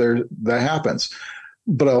 That happens.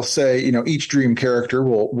 But I'll say, each dream character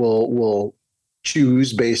will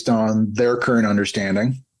choose based on their current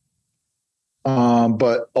understanding.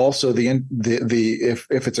 But also if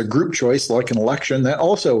it's a group choice, like an election, that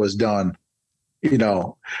also is done.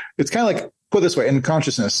 It's kind of like, put it this way, in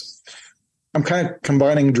consciousness, I'm kind of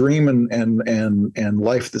combining dream and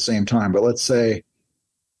life at the same time. But let's say,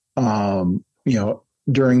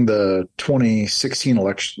 during the 2016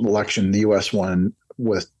 election, the U.S. won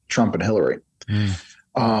with Trump and Hillary.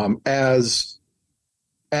 As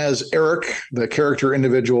Eric, the character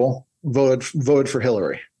individual, voted for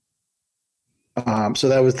Hillary. So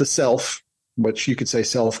that was the self, which you could say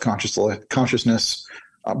consciousness,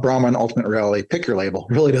 Brahman, ultimate reality, pick your label,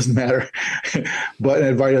 really doesn't matter. But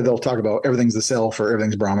in Advaita, they'll talk about everything's the self or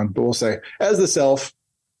everything's Brahman. But we'll say, as the self,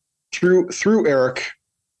 through Eric,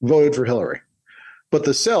 voted for Hillary. But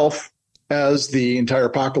the self, as the entire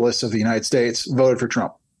populace of the United States, voted for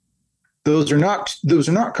Trump. Those are not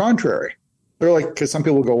contrary. They're like, because some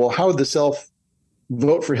people go, well, how would the self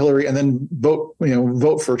vote for Hillary and then vote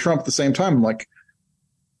for Trump at the same time? I'm like,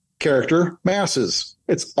 character, masses.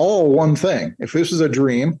 It's all one thing. If this was a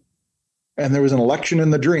dream and there was an election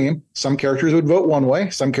in the dream, some characters would vote one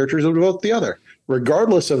way, some characters would vote the other.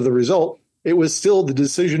 Regardless of the result, it was still the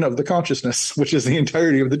decision of the consciousness, which is the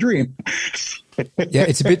entirety of the dream. Yeah,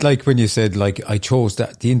 it's a bit like when you said, like, I chose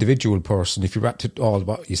that, the individual person, if you wrapped it all,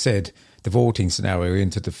 what you said, the voting scenario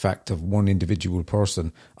into the fact of one individual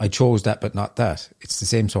person, I chose that, but not that. It's the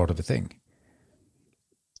same sort of a thing.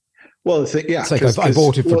 Well, yeah. It's like I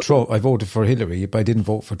voted for Trump, I voted for Hillary, but I didn't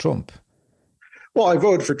vote for Trump. Well, I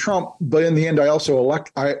voted for Trump, but in the end, I also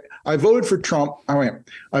I voted for Trump.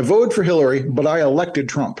 I voted for Hillary, but I elected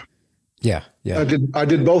Trump. Yeah, yeah. I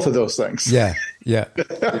did both of those things. Yeah, yeah.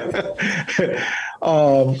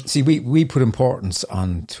 See, we put importance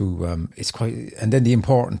on to it's quite, and then the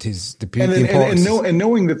important is and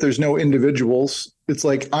knowing that there's no individuals. It's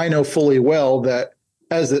like I know fully well that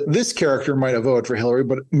this character might have voted for Hillary,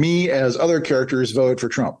 but me as other characters voted for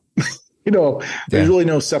Trump. There's really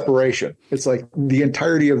no separation. It's like the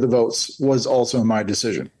entirety of the votes was also my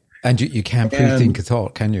decision. And you can't pre-think a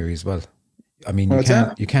thought, can you, as well? I mean,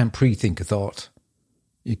 you can't pre-think a thought.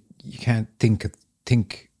 You can't pre-think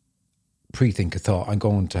a thought. I'm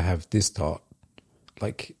going to have this thought.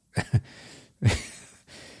 Like,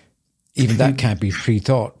 even that can't be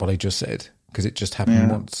pre-thought, what I just said, because it just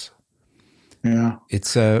happened once. Yeah.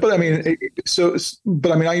 It's but I mean,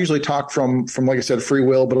 I usually talk from like I said, free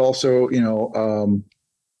will, but also,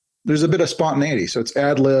 there's a bit of spontaneity. So it's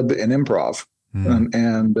ad lib and improv.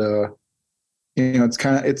 And it's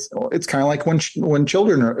kind of like when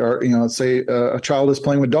children are say a child is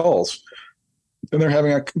playing with dolls and they're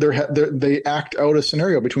having they act out a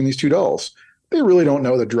scenario between these two dolls. They really don't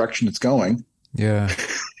know the direction it's going. Yeah.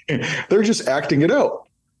 They're just acting it out,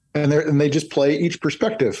 and they just play each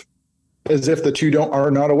perspective as if the two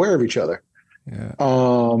are not aware of each other. Yeah.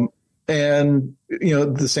 And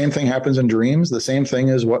the same thing happens in dreams. The same thing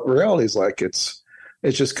is what reality is like. It's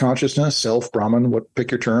just consciousness, self, Brahman,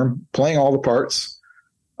 pick your term, playing all the parts.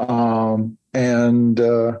 And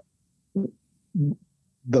the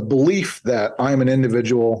belief that I'm an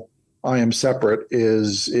individual, I am separate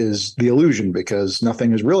is the illusion, because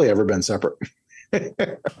nothing has really ever been separate.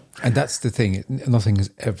 And that's the thing. Nothing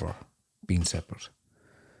has ever been separate.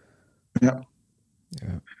 Yeah.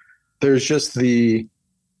 Yeah. There's just the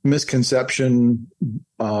misconception,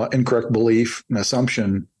 incorrect belief and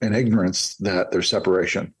assumption and ignorance that there's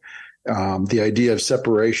separation. The idea of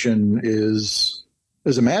separation is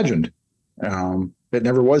imagined. It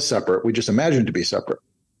never was separate. We just imagined to be separate.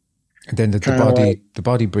 And then the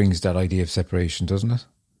body brings that idea of separation, doesn't it?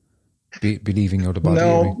 Believing out the body.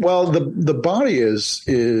 No, well, the body is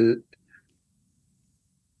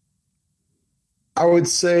I would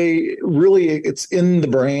say really it's in the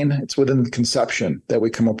brain. It's within the conception that we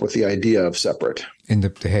come up with the idea of separate. In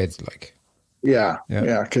the head, like. Yeah.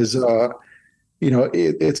 Because,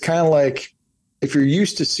 it's kind of like if you're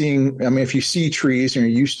used to seeing, if you see trees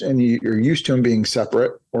and you're used to them being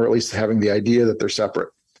separate, or at least having the idea that they're separate.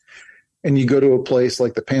 And you go to a place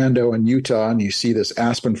like the Pando in Utah and you see this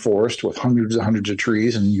aspen forest with hundreds of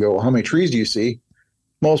trees, and you go, how many trees do you see?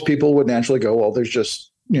 Most people would naturally go, well, there's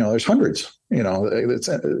just, there's hundreds, you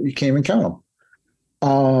can't even count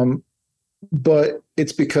them. But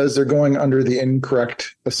it's because they're going under the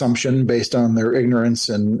incorrect assumption based on their ignorance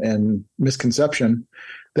and misconception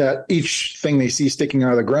that each thing they see sticking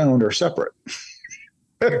out of the ground are separate.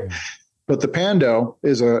 But the Pando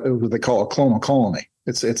is what they call a clonal colony.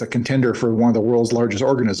 It's a contender for one of the world's largest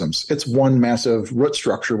organisms. It's one massive root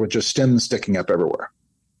structure with just stems sticking up everywhere.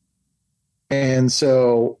 And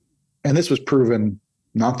this was proven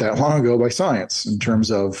not that long ago by science in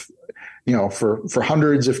terms of, for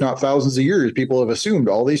hundreds, if not thousands of years, people have assumed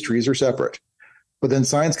all these trees are separate. But then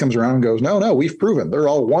science comes around and goes, no, we've proven they're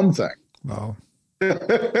all one thing. Wow.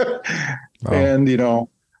 And,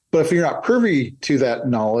 but if you're not privy to that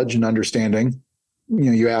knowledge and understanding,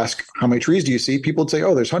 you ask, how many trees do you see? People would say,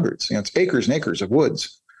 oh, there's hundreds. It's acres and acres of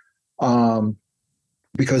woods.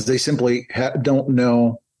 Because they simply don't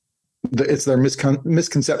know. It's their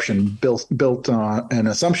misconception built on an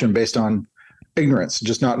assumption based on ignorance,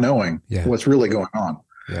 just not knowing what's really going on.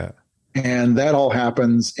 Yeah. And that all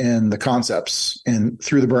happens in the concepts and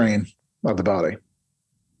through the brain of the body.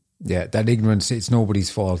 Yeah, that ignorance, it's nobody's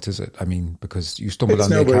fault, is it? I mean, because you stumbled on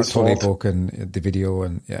the Eckhart Tolle book and the video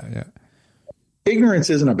and yeah. Ignorance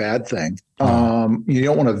isn't a bad thing. You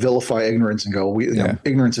don't want to vilify ignorance and go,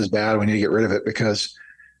 ignorance is bad, we need to get rid of it, because,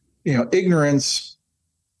 ignorance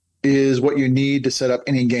is what you need to set up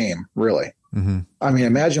any game, really. Mm-hmm. I mean,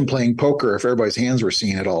 imagine playing poker if everybody's hands were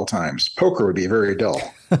seen at all times. Poker would be very dull.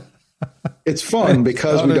 It's fun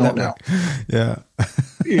because we don't know. Yeah.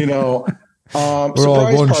 We're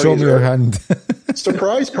all one, show me your hand.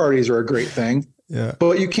 Surprise parties are a great thing. Yeah.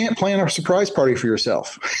 But you can't plan a surprise party for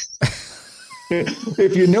yourself.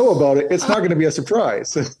 If you know about it, it's not going to be a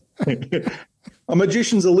surprise. A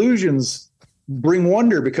magician's illusions bring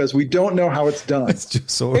wonder because we don't know how it's done. It's just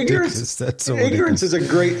so ridiculous. That's so ignorance ridiculous. is a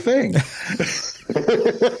great thing.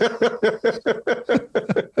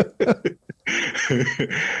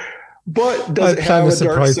 But does it have a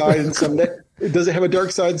dark side and some? Does it have a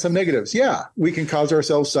dark side and some negatives? Yeah, we can cause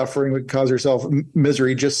ourselves suffering. We can cause ourselves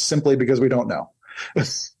misery just simply because we don't know.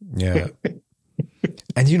 Yeah.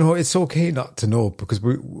 And, it's okay not to know because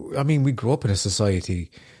we grow up in a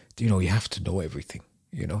society, you have to know everything,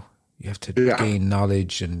 you have to gain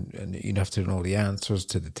knowledge and you have to know the answers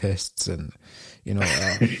to the tests and,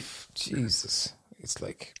 Jesus, it's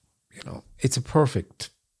like, it's a perfect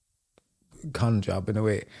con job in a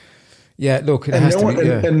way. Yeah, look,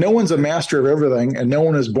 and no one's a master of everything, and no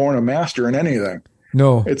one is born a master in anything.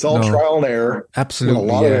 No, it's all trial and error. Absolutely, and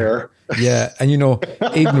a lot of error. Yeah, and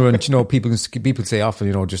ignorant. People say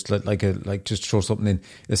often, just just throw something in.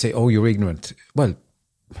 They say, "Oh, you're ignorant." Well,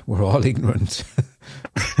 we're all ignorant.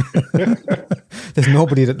 There's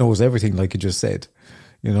nobody that knows everything, like you just said.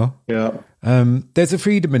 Yeah. There's a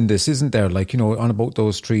freedom in this, isn't there? Like on about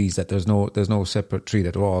those trees, that there's no separate tree,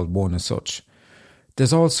 that are all one as such.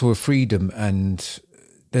 There's also a freedom and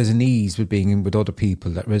there's an ease with being in with other people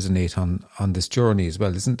that resonate on this journey as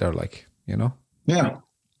well, isn't there? Like, Yeah.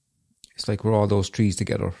 It's like we're all those trees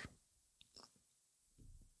together.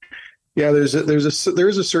 Yeah, there's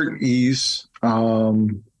a certain ease.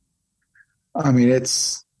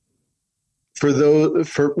 It's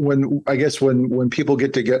for when people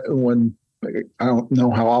get together, when I don't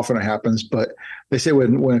know how often it happens, but they say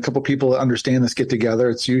when a couple people understand this get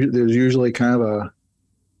together, there's usually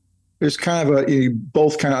you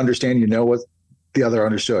both kind of understand, what the other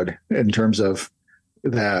understood in terms of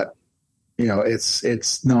that,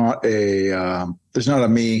 it's not there's not a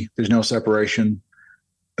me, there's no separation,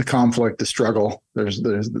 the conflict, the struggle, there's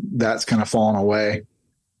that's kind of fallen away.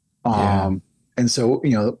 And so,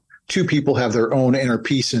 two people have their own inner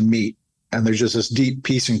peace and meet, and there's just this deep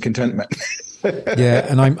peace and contentment. Yeah.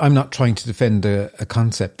 And I'm not trying to defend a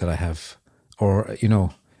concept that I have, or,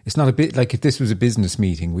 it's not a bit like if this was a business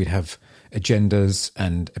meeting, we'd have agendas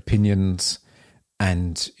and opinions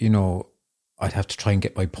and, I'd have to try and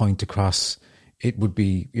get my point across. It would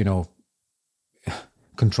be,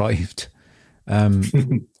 contrived.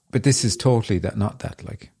 But this is totally not that,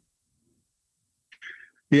 like.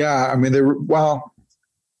 Yeah.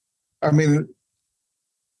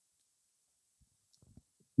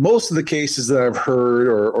 Most of the cases that I've heard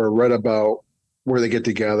or read about where they get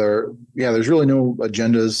together, there's really no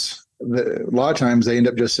agendas. A lot of times they end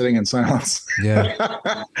up just sitting in silence. Yeah.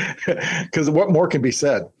 Because what more can be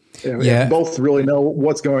said? If both really know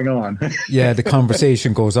what's going on. Yeah, the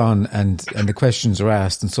conversation goes on and the questions are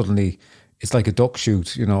asked, and suddenly it's like a duck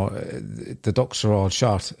shoot, the ducks are all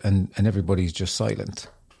shot and everybody's just silent.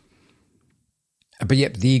 But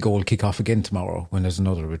yet the ego will kick off again tomorrow when there's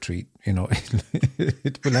another retreat,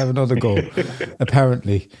 it will have another go,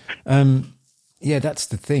 apparently. That's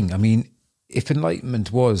the thing. I mean, if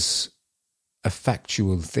enlightenment was a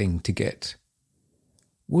factual thing to get,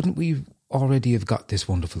 wouldn't we already have got this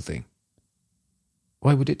wonderful thing?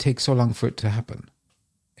 Why would it take so long for it to happen?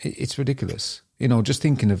 It's ridiculous. Just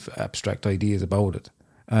thinking of abstract ideas about it.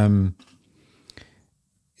 There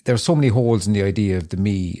are so many holes in the idea of the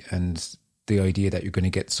me and the idea that you're going to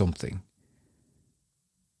get something.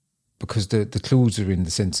 Because the clues are in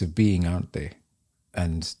the sense of being, aren't they?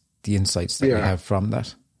 And the insights that we have from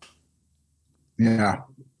that. Yeah.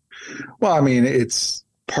 Well, it's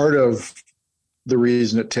part of the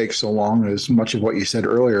reason it takes so long is much of what you said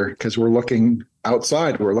earlier, because we're looking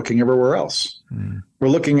outside. We're looking everywhere else. Mm. We're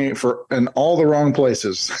looking in all the wrong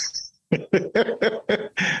places.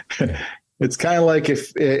 It's kind of like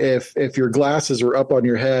if your glasses are up on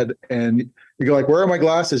your head and you go like, where are my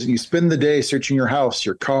glasses? And you spend the day searching your house,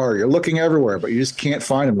 your car, you're looking everywhere, but you just can't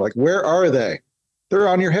find them. Like, where are they? They're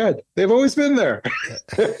on your head. They've always been there.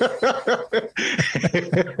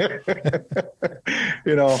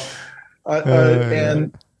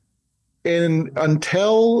 And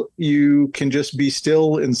until you can just be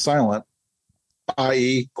still and silent,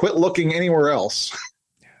 i.e. quit looking anywhere else,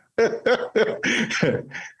 then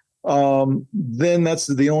that's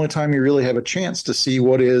the only time you really have a chance to see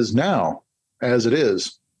what is now as it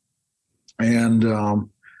is. And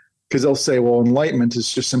because they'll say, well, enlightenment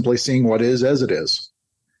is just simply seeing what is as it is.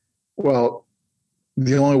 Well,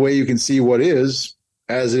 the only way you can see what is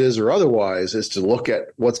as it is or otherwise is to look at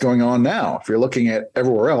what's going on now. If you're looking at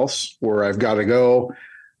everywhere else where I've got to go,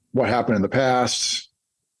 what happened in the past,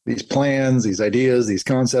 these plans, these ideas, these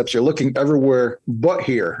concepts, you're looking everywhere but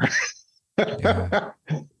here.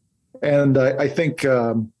 And I think,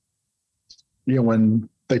 when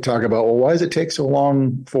they talk about, well, why does it take so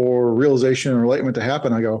long for realization and enlightenment to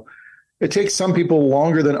happen? I go, it takes some people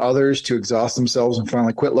longer than others to exhaust themselves and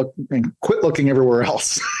finally quit looking everywhere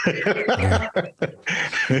else. Yeah.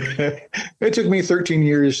 It took me 13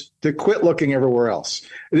 years to quit looking everywhere else.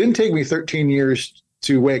 It didn't take me 13 years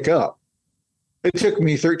to wake up. It took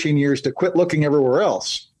me 13 years to quit looking everywhere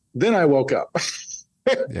else. Then I woke up.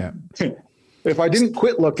 Yeah. If I didn't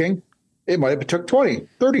quit looking, it might have took 20,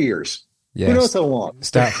 30 years. Yes. Who knows how long?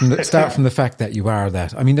 Start from the fact that you are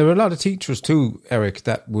that. I mean, there are a lot of teachers too, Eric,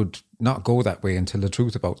 that would not go that way and tell the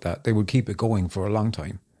truth about that. They would keep it going for a long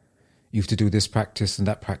time. You have to do this practice and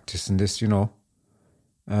that practice and this, There's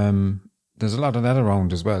a lot of that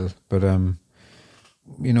around as well. But,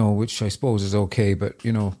 which I suppose is okay. But,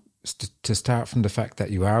 to start from the fact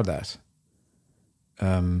that you are that,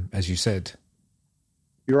 as you said.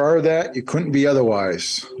 You are that. You couldn't be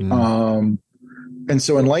otherwise. And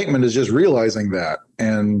so enlightenment is just realizing that.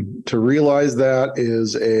 And to realize that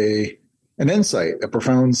is an insight, a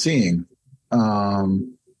profound seeing,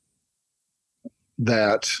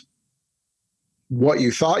 that what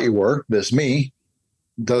you thought you were, this me,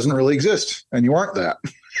 doesn't really exist. And you aren't that.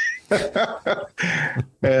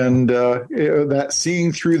 And that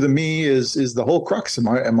seeing through the me is the whole crux in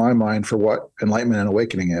my mind for what enlightenment and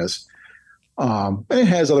awakening is. And it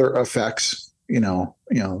has other effects,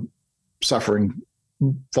 suffering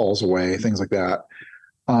falls away, things like that.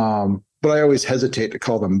 But I always hesitate to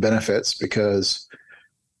call them benefits because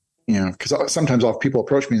sometimes people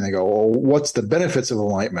approach me and they go, well, what's the benefits of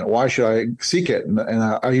enlightenment? Why should I seek it? And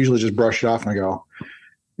I usually just brush it off and I go,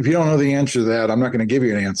 if you don't know the answer to that, I'm not going to give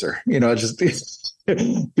you an answer. Just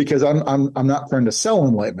because I'm not trying to sell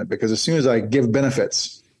enlightenment, because as soon as I give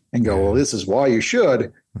benefits and go, well, this is why you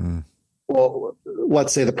should, well,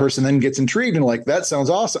 let's say the person then gets intrigued and like, that sounds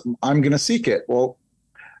awesome. I'm going to seek it. Well,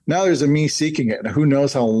 now there's a me seeking it. And who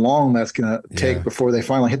knows how long that's going to take before they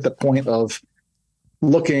finally hit the point of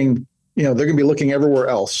looking, they're going to be looking everywhere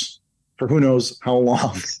else for who knows how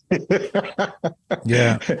long.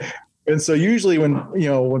 Yeah. And so usually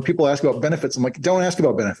when people ask about benefits, I'm like, don't ask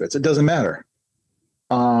about benefits. It doesn't matter.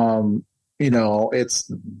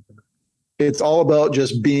 It's all about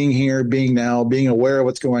just being here, being now, being aware of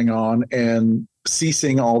what's going on, and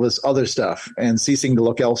ceasing all this other stuff and ceasing to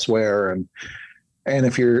look elsewhere. And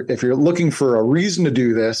if you're looking for a reason to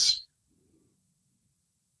do this,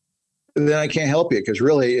 then I can't help you, because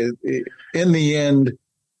really, in the end,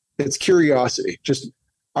 it's curiosity. Just,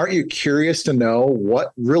 aren't you curious to know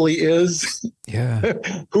what really is? Yeah.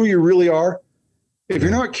 Who you really are? If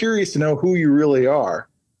you're not curious to know who you really are,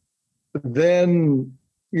 then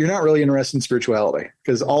you're not really interested in spirituality,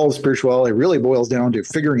 because all of spirituality really boils down to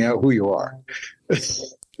figuring out who you are.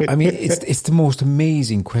 I mean, it's the most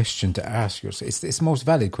amazing question to ask yourself. It's the most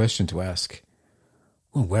valid question to ask.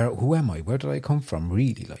 Well, who am I? Where did I come from?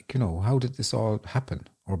 Really, how did this all happen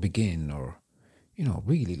or begin? Or,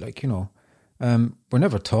 really, we're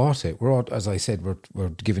never taught it. We're all, as I said, we're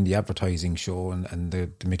given the advertising show and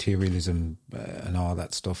the materialism and all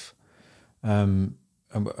that stuff. And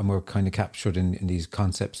we're kind of captured in these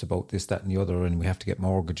concepts about this, that, and the other, and we have to get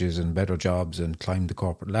mortgages and better jobs and climb the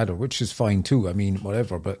corporate ladder, which is fine too. I mean,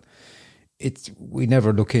 whatever, but we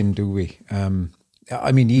never look in, do we?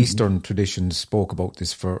 Eastern traditions spoke about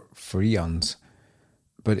this for eons,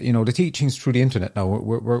 but the teachings through the internet now,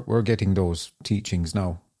 we're getting those teachings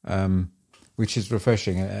now, which is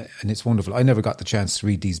refreshing and it's wonderful. I never got the chance to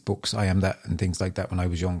read these books, I Am That, and things like that when I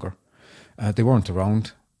was younger. They weren't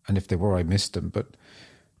around, and if they were, I missed them. But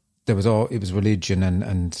it was religion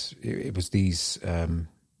and it was these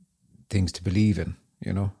things to believe in,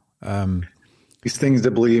 these things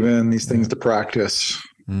to believe in, these things to practice,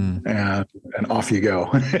 and off you go.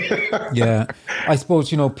 Yeah. I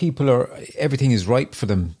suppose, everything is ripe for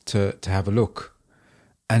them to have a look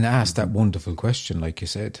and ask that wonderful question, like you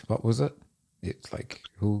said. What was it? It's like,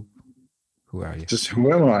 who are you? Just,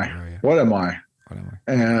 who am I? What am I?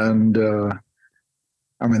 And,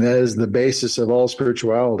 that is the basis of all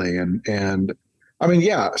spirituality. And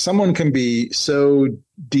someone can be so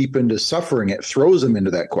deep into suffering, it throws them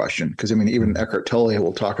into that question. Because, even Eckhart Tolle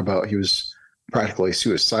will talk about, he was practically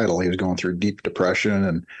suicidal. He was going through deep depression,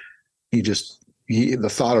 and the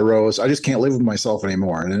thought arose, I just can't live with myself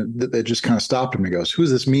anymore. And it just kind of stopped him. He goes,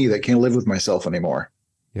 who's this me that can't live with myself anymore?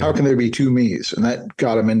 Yeah. How can there be two me's? And that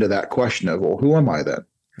got him into that question of, well, who am I then?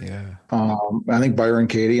 Yeah. I think Byron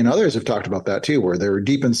Katie and others have talked about that too, where they were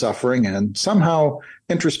deep in suffering and somehow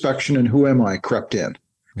introspection and who am I crept in.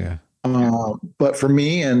 Yeah. But for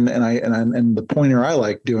me, and the pointer I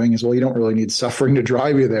like doing is, well, you don't really need suffering to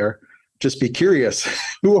drive you there. Just be curious.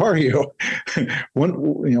 Who are you?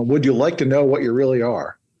 Would you like to know what you really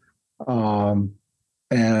are? And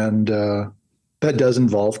that does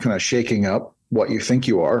involve kind of shaking up what you think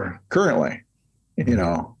you are currently,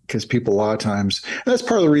 because people a lot of times, and that's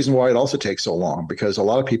part of the reason why it also takes so long, because a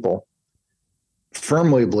lot of people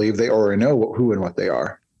firmly believe they already know who and what they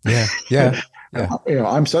are. Yeah. Yeah. Yeah.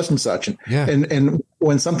 I'm such and such. And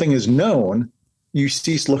when something is known, you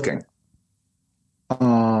cease looking.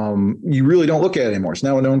 You really don't look at it anymore. It's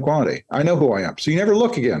now a known quantity. I know who I am. So you never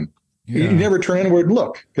look again. Yeah. You never turn inward and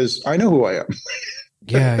look, because I know who I am.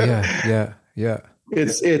 Yeah.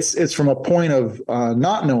 It's from a point of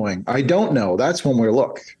not knowing. I don't know. That's when we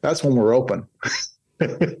look. That's when we're open.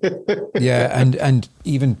 Yeah, and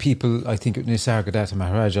even people, I think Nisargadatta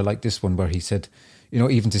Maharaj, I like this one where he said,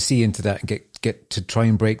 even to see into that and get to try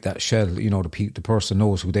and break that shell, the person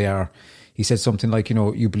knows who they are. He said something like,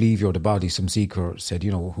 you believe you're the body. Some seeker said, he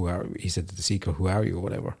said to the seeker, who are you, or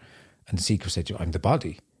whatever. And the seeker said, I'm the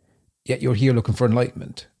body. Yet you're here looking for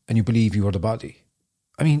enlightenment and you believe you are the body.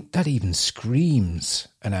 I mean, that even screams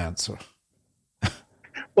an answer.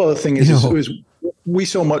 Well, the thing is we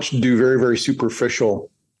so much do very, very superficial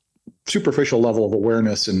level of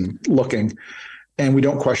awareness and looking, and we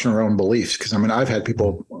don't question our own beliefs. Because I've had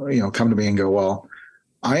people, come to me and go, "Well,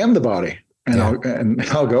 I am the body," and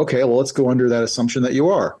I'll go, "Okay, well, let's go under that assumption that you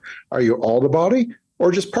are. Are you all the body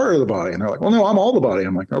or just part of the body?" And they're like, "Well, no, I'm all the body."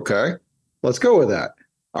 I'm like, "Okay, let's go with that."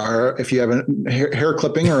 If you have a hair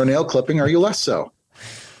clipping or a nail clipping, are you less so?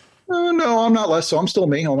 No, I'm not less so. I'm still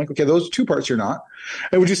me. I'm like, okay, those two parts you're not.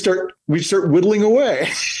 And we start whittling away.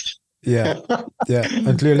 Yeah.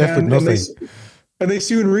 Until you're left with nothing. And they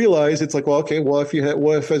soon realize it's like, well, okay, well,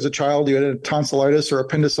 if as a child you had a tonsillitis or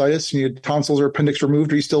appendicitis and you had tonsils or appendix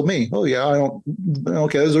removed, are you still me? Oh yeah, I don't.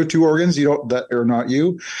 Okay, those are two organs that are not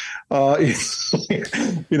you.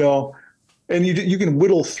 And you can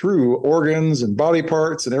whittle through organs and body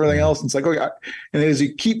parts and everything else. And it's like, okay, and as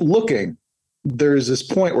you keep looking, there's this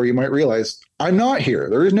point where you might realize I'm not here.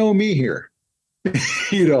 There is no me here, and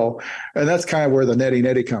that's kind of where the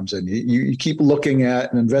neti comes in. You keep looking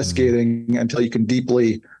at and investigating until you can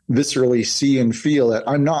deeply, viscerally see and feel that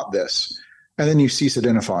I'm not this. And then you cease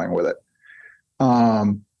identifying with it.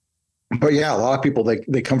 But yeah, a lot of people,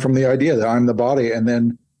 they come from the idea that I'm the body. And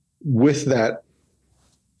then with that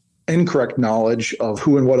incorrect knowledge of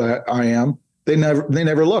who and what I am, they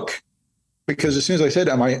never look. Because as soon as I said,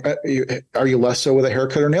 are you less so with a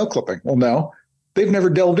haircut or nail clipping? Well, no, they've never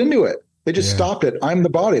delved into it. They just stopped it. I'm the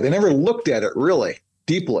body. They never looked at it really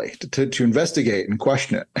deeply to investigate and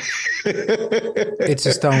question it. It's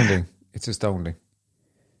astounding. It's astounding.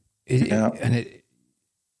 It's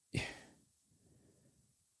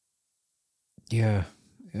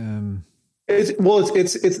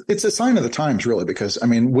a sign of the times, really, because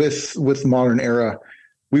with modern era,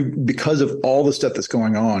 because of all the stuff that's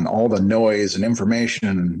going on, all the noise and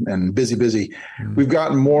information and busy, we've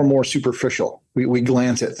gotten more and more superficial. We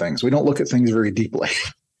glance at things. We don't look at things very deeply.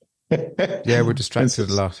 Yeah, we're distracted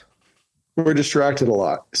a lot. We're distracted a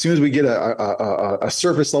lot. As soon as we get a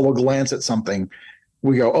surface level glance at something,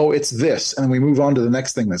 we go, "Oh, it's this," and we move on to the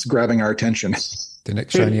next thing that's grabbing our attention. The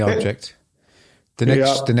next shiny object, the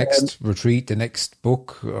next retreat, the next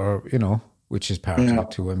book, or which is part of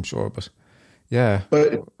it too, I'm sure, but. Yeah.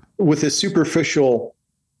 But with this superficial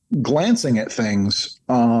glancing at things,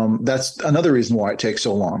 that's another reason why it takes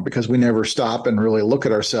so long, because we never stop and really look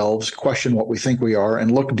at ourselves, question what we think we are,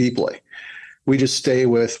 and look deeply. We just stay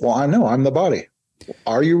with, well, I know I'm the body.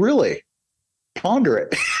 Are you really? Ponder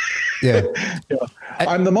it. Yeah.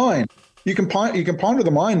 I'm the mind. You can ponder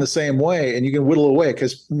the mind the same way, and you can whittle away,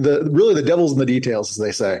 because the devil's in the details, as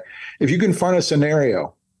they say. If you can find a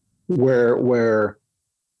scenario where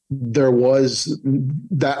there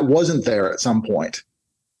wasn't there at some point,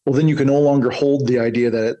 well, then you can no longer hold the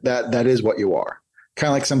idea that is what you are. Kind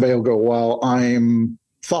of like somebody will go, well, I'm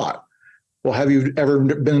thought. Well, have you ever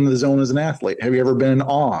been in the zone as an athlete? Have you ever been in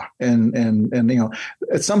awe? And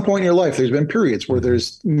at some point in your life, there's been periods where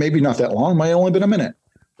there's maybe not that long, might only been a minute,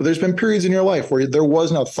 but there's been periods in your life where there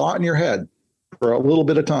wasn't a thought in your head for a little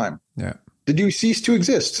bit of time. Yeah. Did you cease to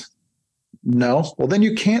exist? No. Well, then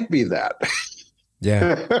you can't be that.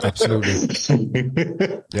 Yeah, absolutely.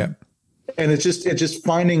 Yeah. And it's just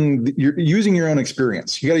you're using your own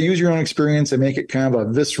experience. You got to use your own experience and make it kind of a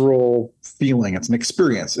visceral feeling. It's an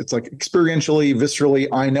experience. It's like experientially, viscerally,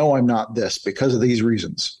 I know I'm not this because of these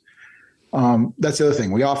reasons. That's the other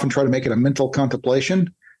thing. We often try to make it a mental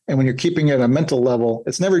contemplation. And when you're keeping it at a mental level,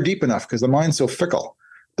 it's never deep enough because the mind's so fickle.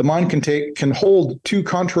 The mind can hold two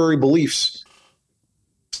contrary beliefs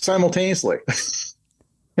simultaneously.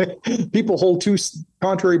 People hold two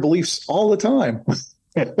contrary beliefs all the time.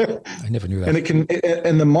 I never knew that.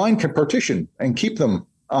 And the mind can partition and keep them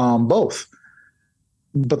both.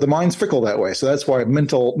 But the mind's fickle that way. So that's why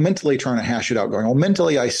mentally trying to hash it out, going, well,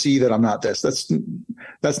 mentally I see that I'm not this.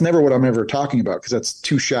 That's never what I'm ever talking about, because that's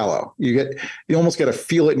too shallow. You almost got to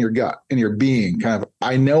feel it in your gut, in your being, kind of,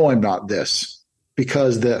 I know I'm not this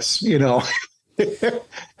because this,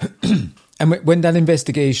 And when that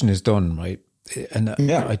investigation is done, right? And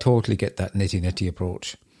yeah. I totally get that nitty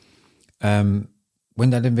approach. When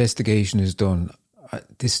that investigation is done,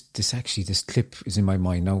 this clip is in my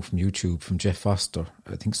mind now from YouTube, from Jeff Foster.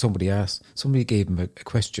 I think somebody gave him a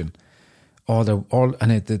question.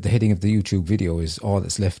 The heading of the YouTube video is "All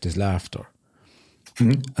That's Left Is Laughter."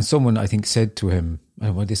 Mm-hmm. And someone, I think, said to him,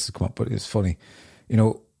 well, this has come up, but it's funny.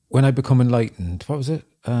 When I become enlightened, what was it?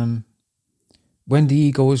 When the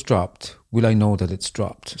ego is dropped, will I know that it's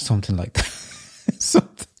dropped? Something like that.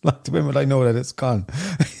 Something like, when will I know that it's gone?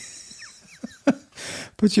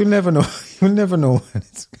 But you'll never know. You'll never know.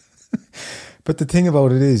 But the thing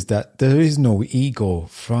about it is that there is no ego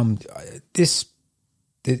from this.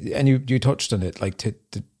 And you touched on it, like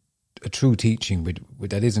a true teaching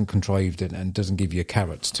that isn't contrived and doesn't give you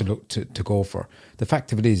carrots to go for. The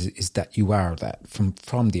fact of it is that you are that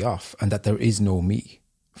from the off, and that there is no me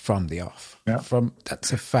from the off. Yeah.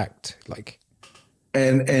 That's a fact. Like,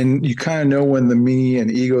 and you kind of know when the me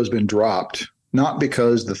and ego has been dropped. Not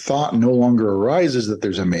because the thought no longer arises that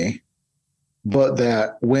there's a me, but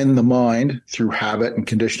that when the mind, through habit and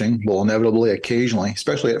conditioning, will inevitably, occasionally,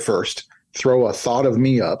 especially at first, throw a thought of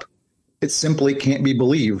me up, it simply can't be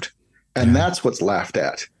believed. And that's what's laughed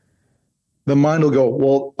at. The mind will go,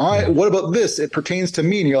 well, what about this? It pertains to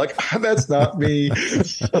me. And you're like, that's not me.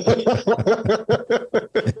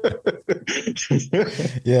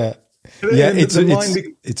 Yeah. Yeah, it's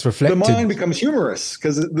reflected. The mind becomes humorous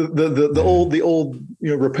because the old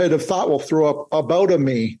repetitive thought will throw up about a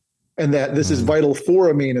me, and that this is vital for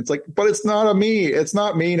a me, and it's like, but it's not a me, it's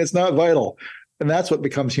not me, and it's not vital, and that's what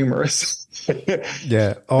becomes humorous.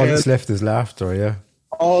 Yeah, all that's left is laughter. Yeah,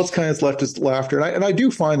 all that's left is laughter, and I do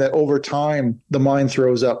find that over time the mind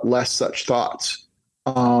throws up less such thoughts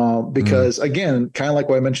because again, kind of like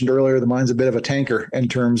what I mentioned earlier, the mind's a bit of a tanker in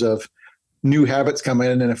terms of new habits come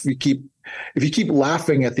in, and if you keep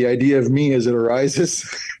laughing at the idea of me as it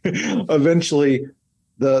arises, eventually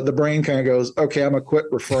the brain kind of goes, okay, I'm gonna quit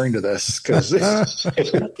referring to this because I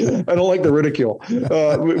don't like the ridicule.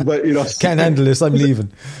 But can't handle this. I'm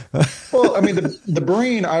leaving. Well, I mean, the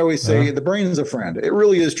brain. I always say the brain is a friend. It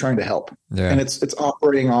really is trying to help, and it's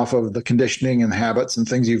operating off of the conditioning and habits and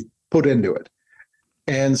things you've put into it.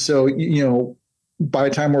 And so, by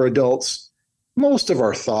the time we're adults, most of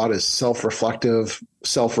our thought is self-reflective,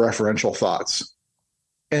 self-referential thoughts.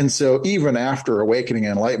 And so even after awakening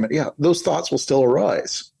and enlightenment, those thoughts will still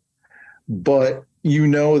arise. But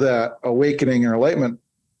that awakening and enlightenment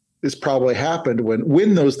has probably happened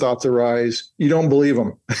when those thoughts arise, you don't believe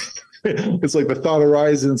them. It's like the thought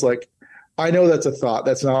arises and it's like, I know that's a thought.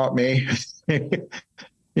 That's not me.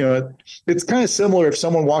 It's kind of similar if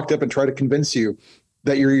someone walked up and tried to convince you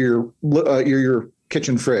that you're your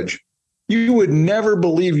kitchen fridge. You would never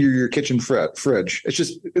believe you're your kitchen fridge.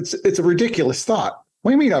 It's a ridiculous thought.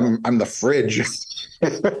 What do you mean I'm the fridge?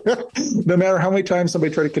 No matter how many times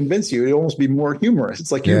somebody tried to convince you, it'd almost be more humorous.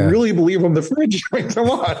 It's like, you really believe I'm the fridge? I mean, come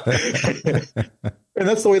on. And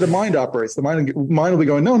that's the way the mind operates. The mind will be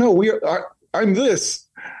going, no, I'm this.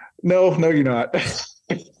 No, you're not.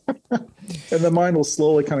 And the mind will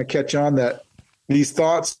slowly kind of catch on that these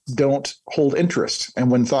thoughts don't hold interest. And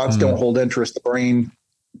when thoughts don't hold interest, the brain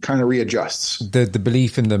kind of readjusts. The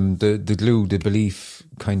belief in them, the glue, the belief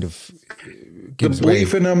kind of gives the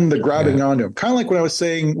belief way. In them, the grabbing onto them. Kind of like what I was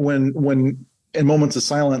saying when in moments of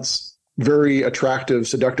silence, very attractive,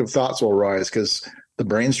 seductive thoughts will arise because the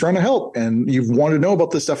brain's trying to help and you've wanted to know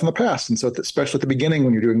about this stuff in the past. And so especially at the beginning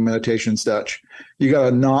when you're doing meditation and such, you got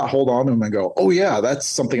to not hold on to them and go, oh yeah, that's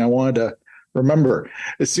something I wanted to remember.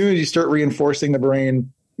 As soon as you start reinforcing the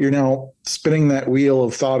brain, you're now spinning that wheel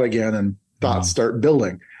of thought again and thoughts start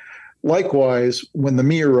building. Likewise, when the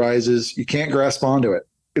me arises, you can't grasp onto it.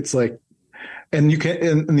 It's like, and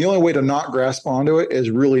the only way to not grasp onto it is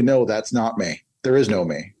really know that's not me. There is no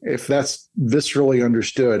me. If that's viscerally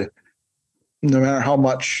understood, no matter how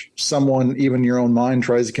much someone, even your own mind,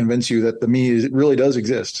 tries to convince you that the me really does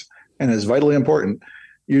exist and is vitally important,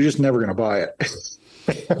 you're just never going to buy it.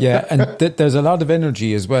 Yeah, and there's a lot of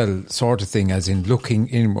energy as well, sort of thing, as in looking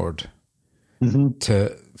inward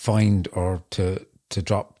to find or to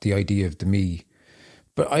drop the idea of the me.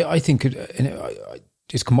 But I think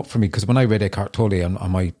it's come up for me because when I read Eckhart Tolle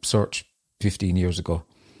on my search 15 years ago,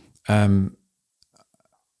 I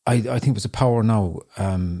think it was a power now.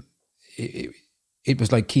 It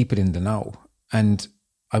was like keep it in the now. And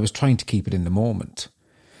I was trying to keep it in the moment.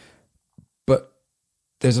 But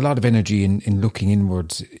there's a lot of energy in looking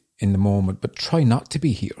inwards in the moment, but try not to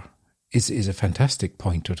be here is a fantastic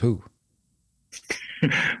pointer too.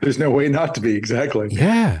 There's no way not to be, exactly.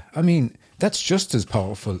 Yeah. I mean, that's just as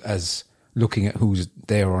powerful as looking at who's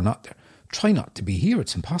there or not there. Try not to be here.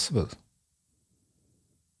 It's impossible.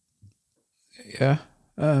 Yeah.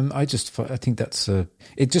 I think that's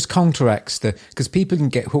it just counteracts because people can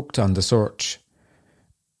get hooked on the search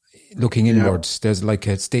looking inwards. There's like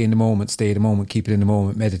a stay in the moment, keep it in the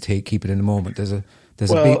moment, meditate, keep it in the moment. There's a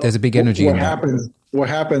big energy in that. What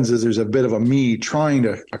happens is there's a bit of a me trying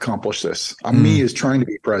to accomplish this. Me is trying to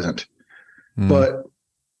be present. But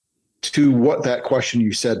to what that question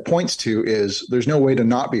you said points to is there's no way to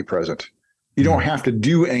not be present. You don't have to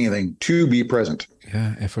do anything to be present.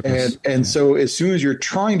 Yeah, effortless. And so as soon as you're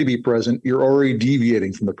trying to be present, you're already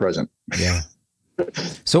deviating from the present. Yeah.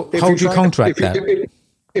 So how do you counteract that?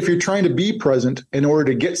 If you're trying to be present in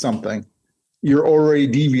order to get something, you're already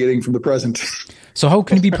deviating from the present. So how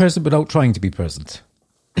can you be present without trying to be present?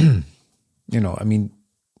 I mean,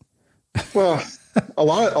 well, a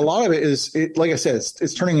lot of it is, like I said,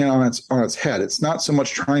 it's turning it on its head. It's not so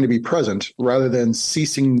much trying to be present, rather than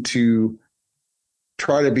ceasing to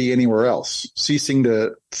try to be anywhere else, ceasing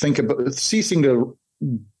to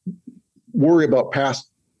worry about past,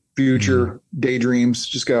 future, daydreams.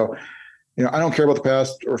 Just go, I don't care about the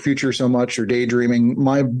past or future so much, or daydreaming.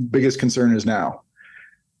 My biggest concern is now.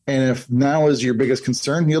 And if now is your biggest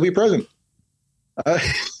concern, you'll be present.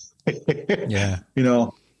 Yeah.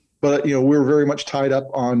 But we're very much tied up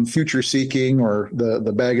on future seeking or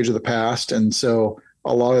the baggage of the past. And so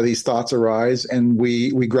a lot of these thoughts arise and we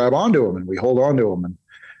grab onto them and we hold on to them.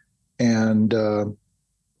 And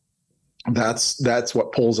that's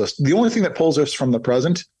what pulls us. The only thing that pulls us from the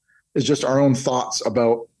present is just our own thoughts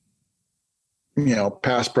about,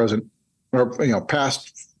 past, present, or,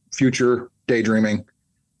 past, future, daydreaming.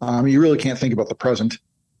 You really can't think about the present,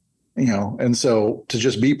 and so to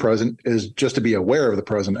just be present is just to be aware of the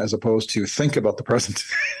present as opposed to think about the present.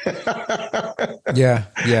 Yeah.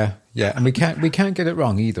 And we can't get it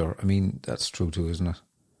wrong either. I mean, that's true too, isn't it?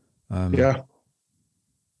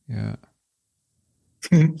 Yeah.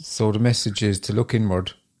 So the message is to look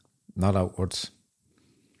inward, not outwards,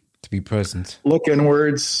 to be present. Look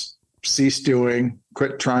inwards, cease doing,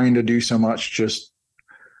 quit trying to do so much, just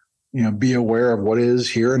be aware of what is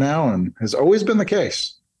here and now, and has always been the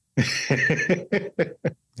case.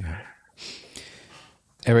 Yeah.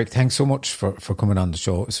 Eric, thanks so much for coming on the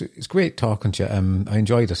show. It's great talking to you. I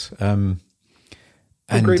enjoyed it. And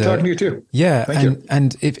great talking to you too. Yeah, Thank you.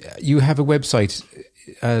 And if you have a website,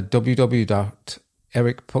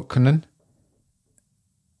 www.ericputkonen.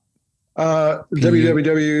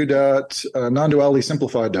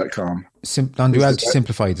 www.nondualitysimplified.com. Non-duality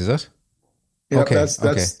simplified, is it? Yeah, okay, that's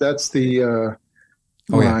the the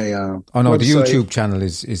website. YouTube channel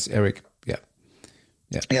is Eric. Yeah,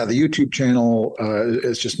 the YouTube channel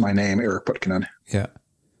is just my name, Eric Putkonen. Yeah,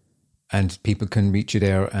 and people can reach you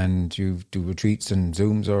there, and you do retreats and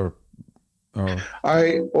Zooms or.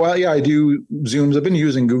 I do Zooms. I've been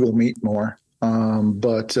using Google Meet more,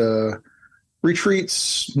 but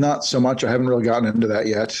retreats not so much. I haven't really gotten into that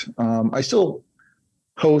yet. I still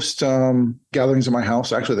host gatherings in my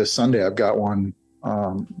house. Actually, this Sunday I've got one.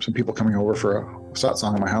 Some people coming over for a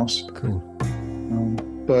satsang in my house. Cool.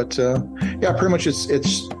 But pretty much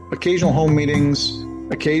it's occasional home meetings,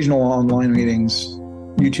 occasional online meetings,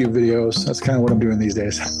 YouTube videos. That's kind of what I'm doing these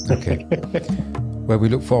days. Okay. Well, we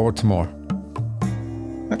look forward to more.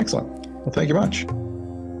 Excellent. Well, thank you much.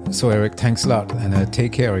 So, Eric, thanks a lot, and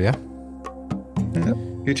take care, yeah?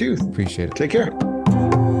 You too. Appreciate it. Take care.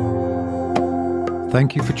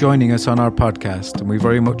 Thank you for joining us on our podcast, and we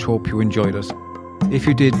very much hope you enjoyed it. If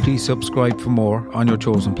you did, please subscribe for more on your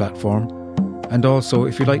chosen platform. And also,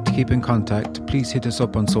 if you'd like to keep in contact, please hit us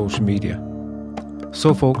up on social media.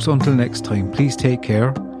 So folks, until next time, please take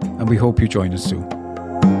care, and we hope you join us soon.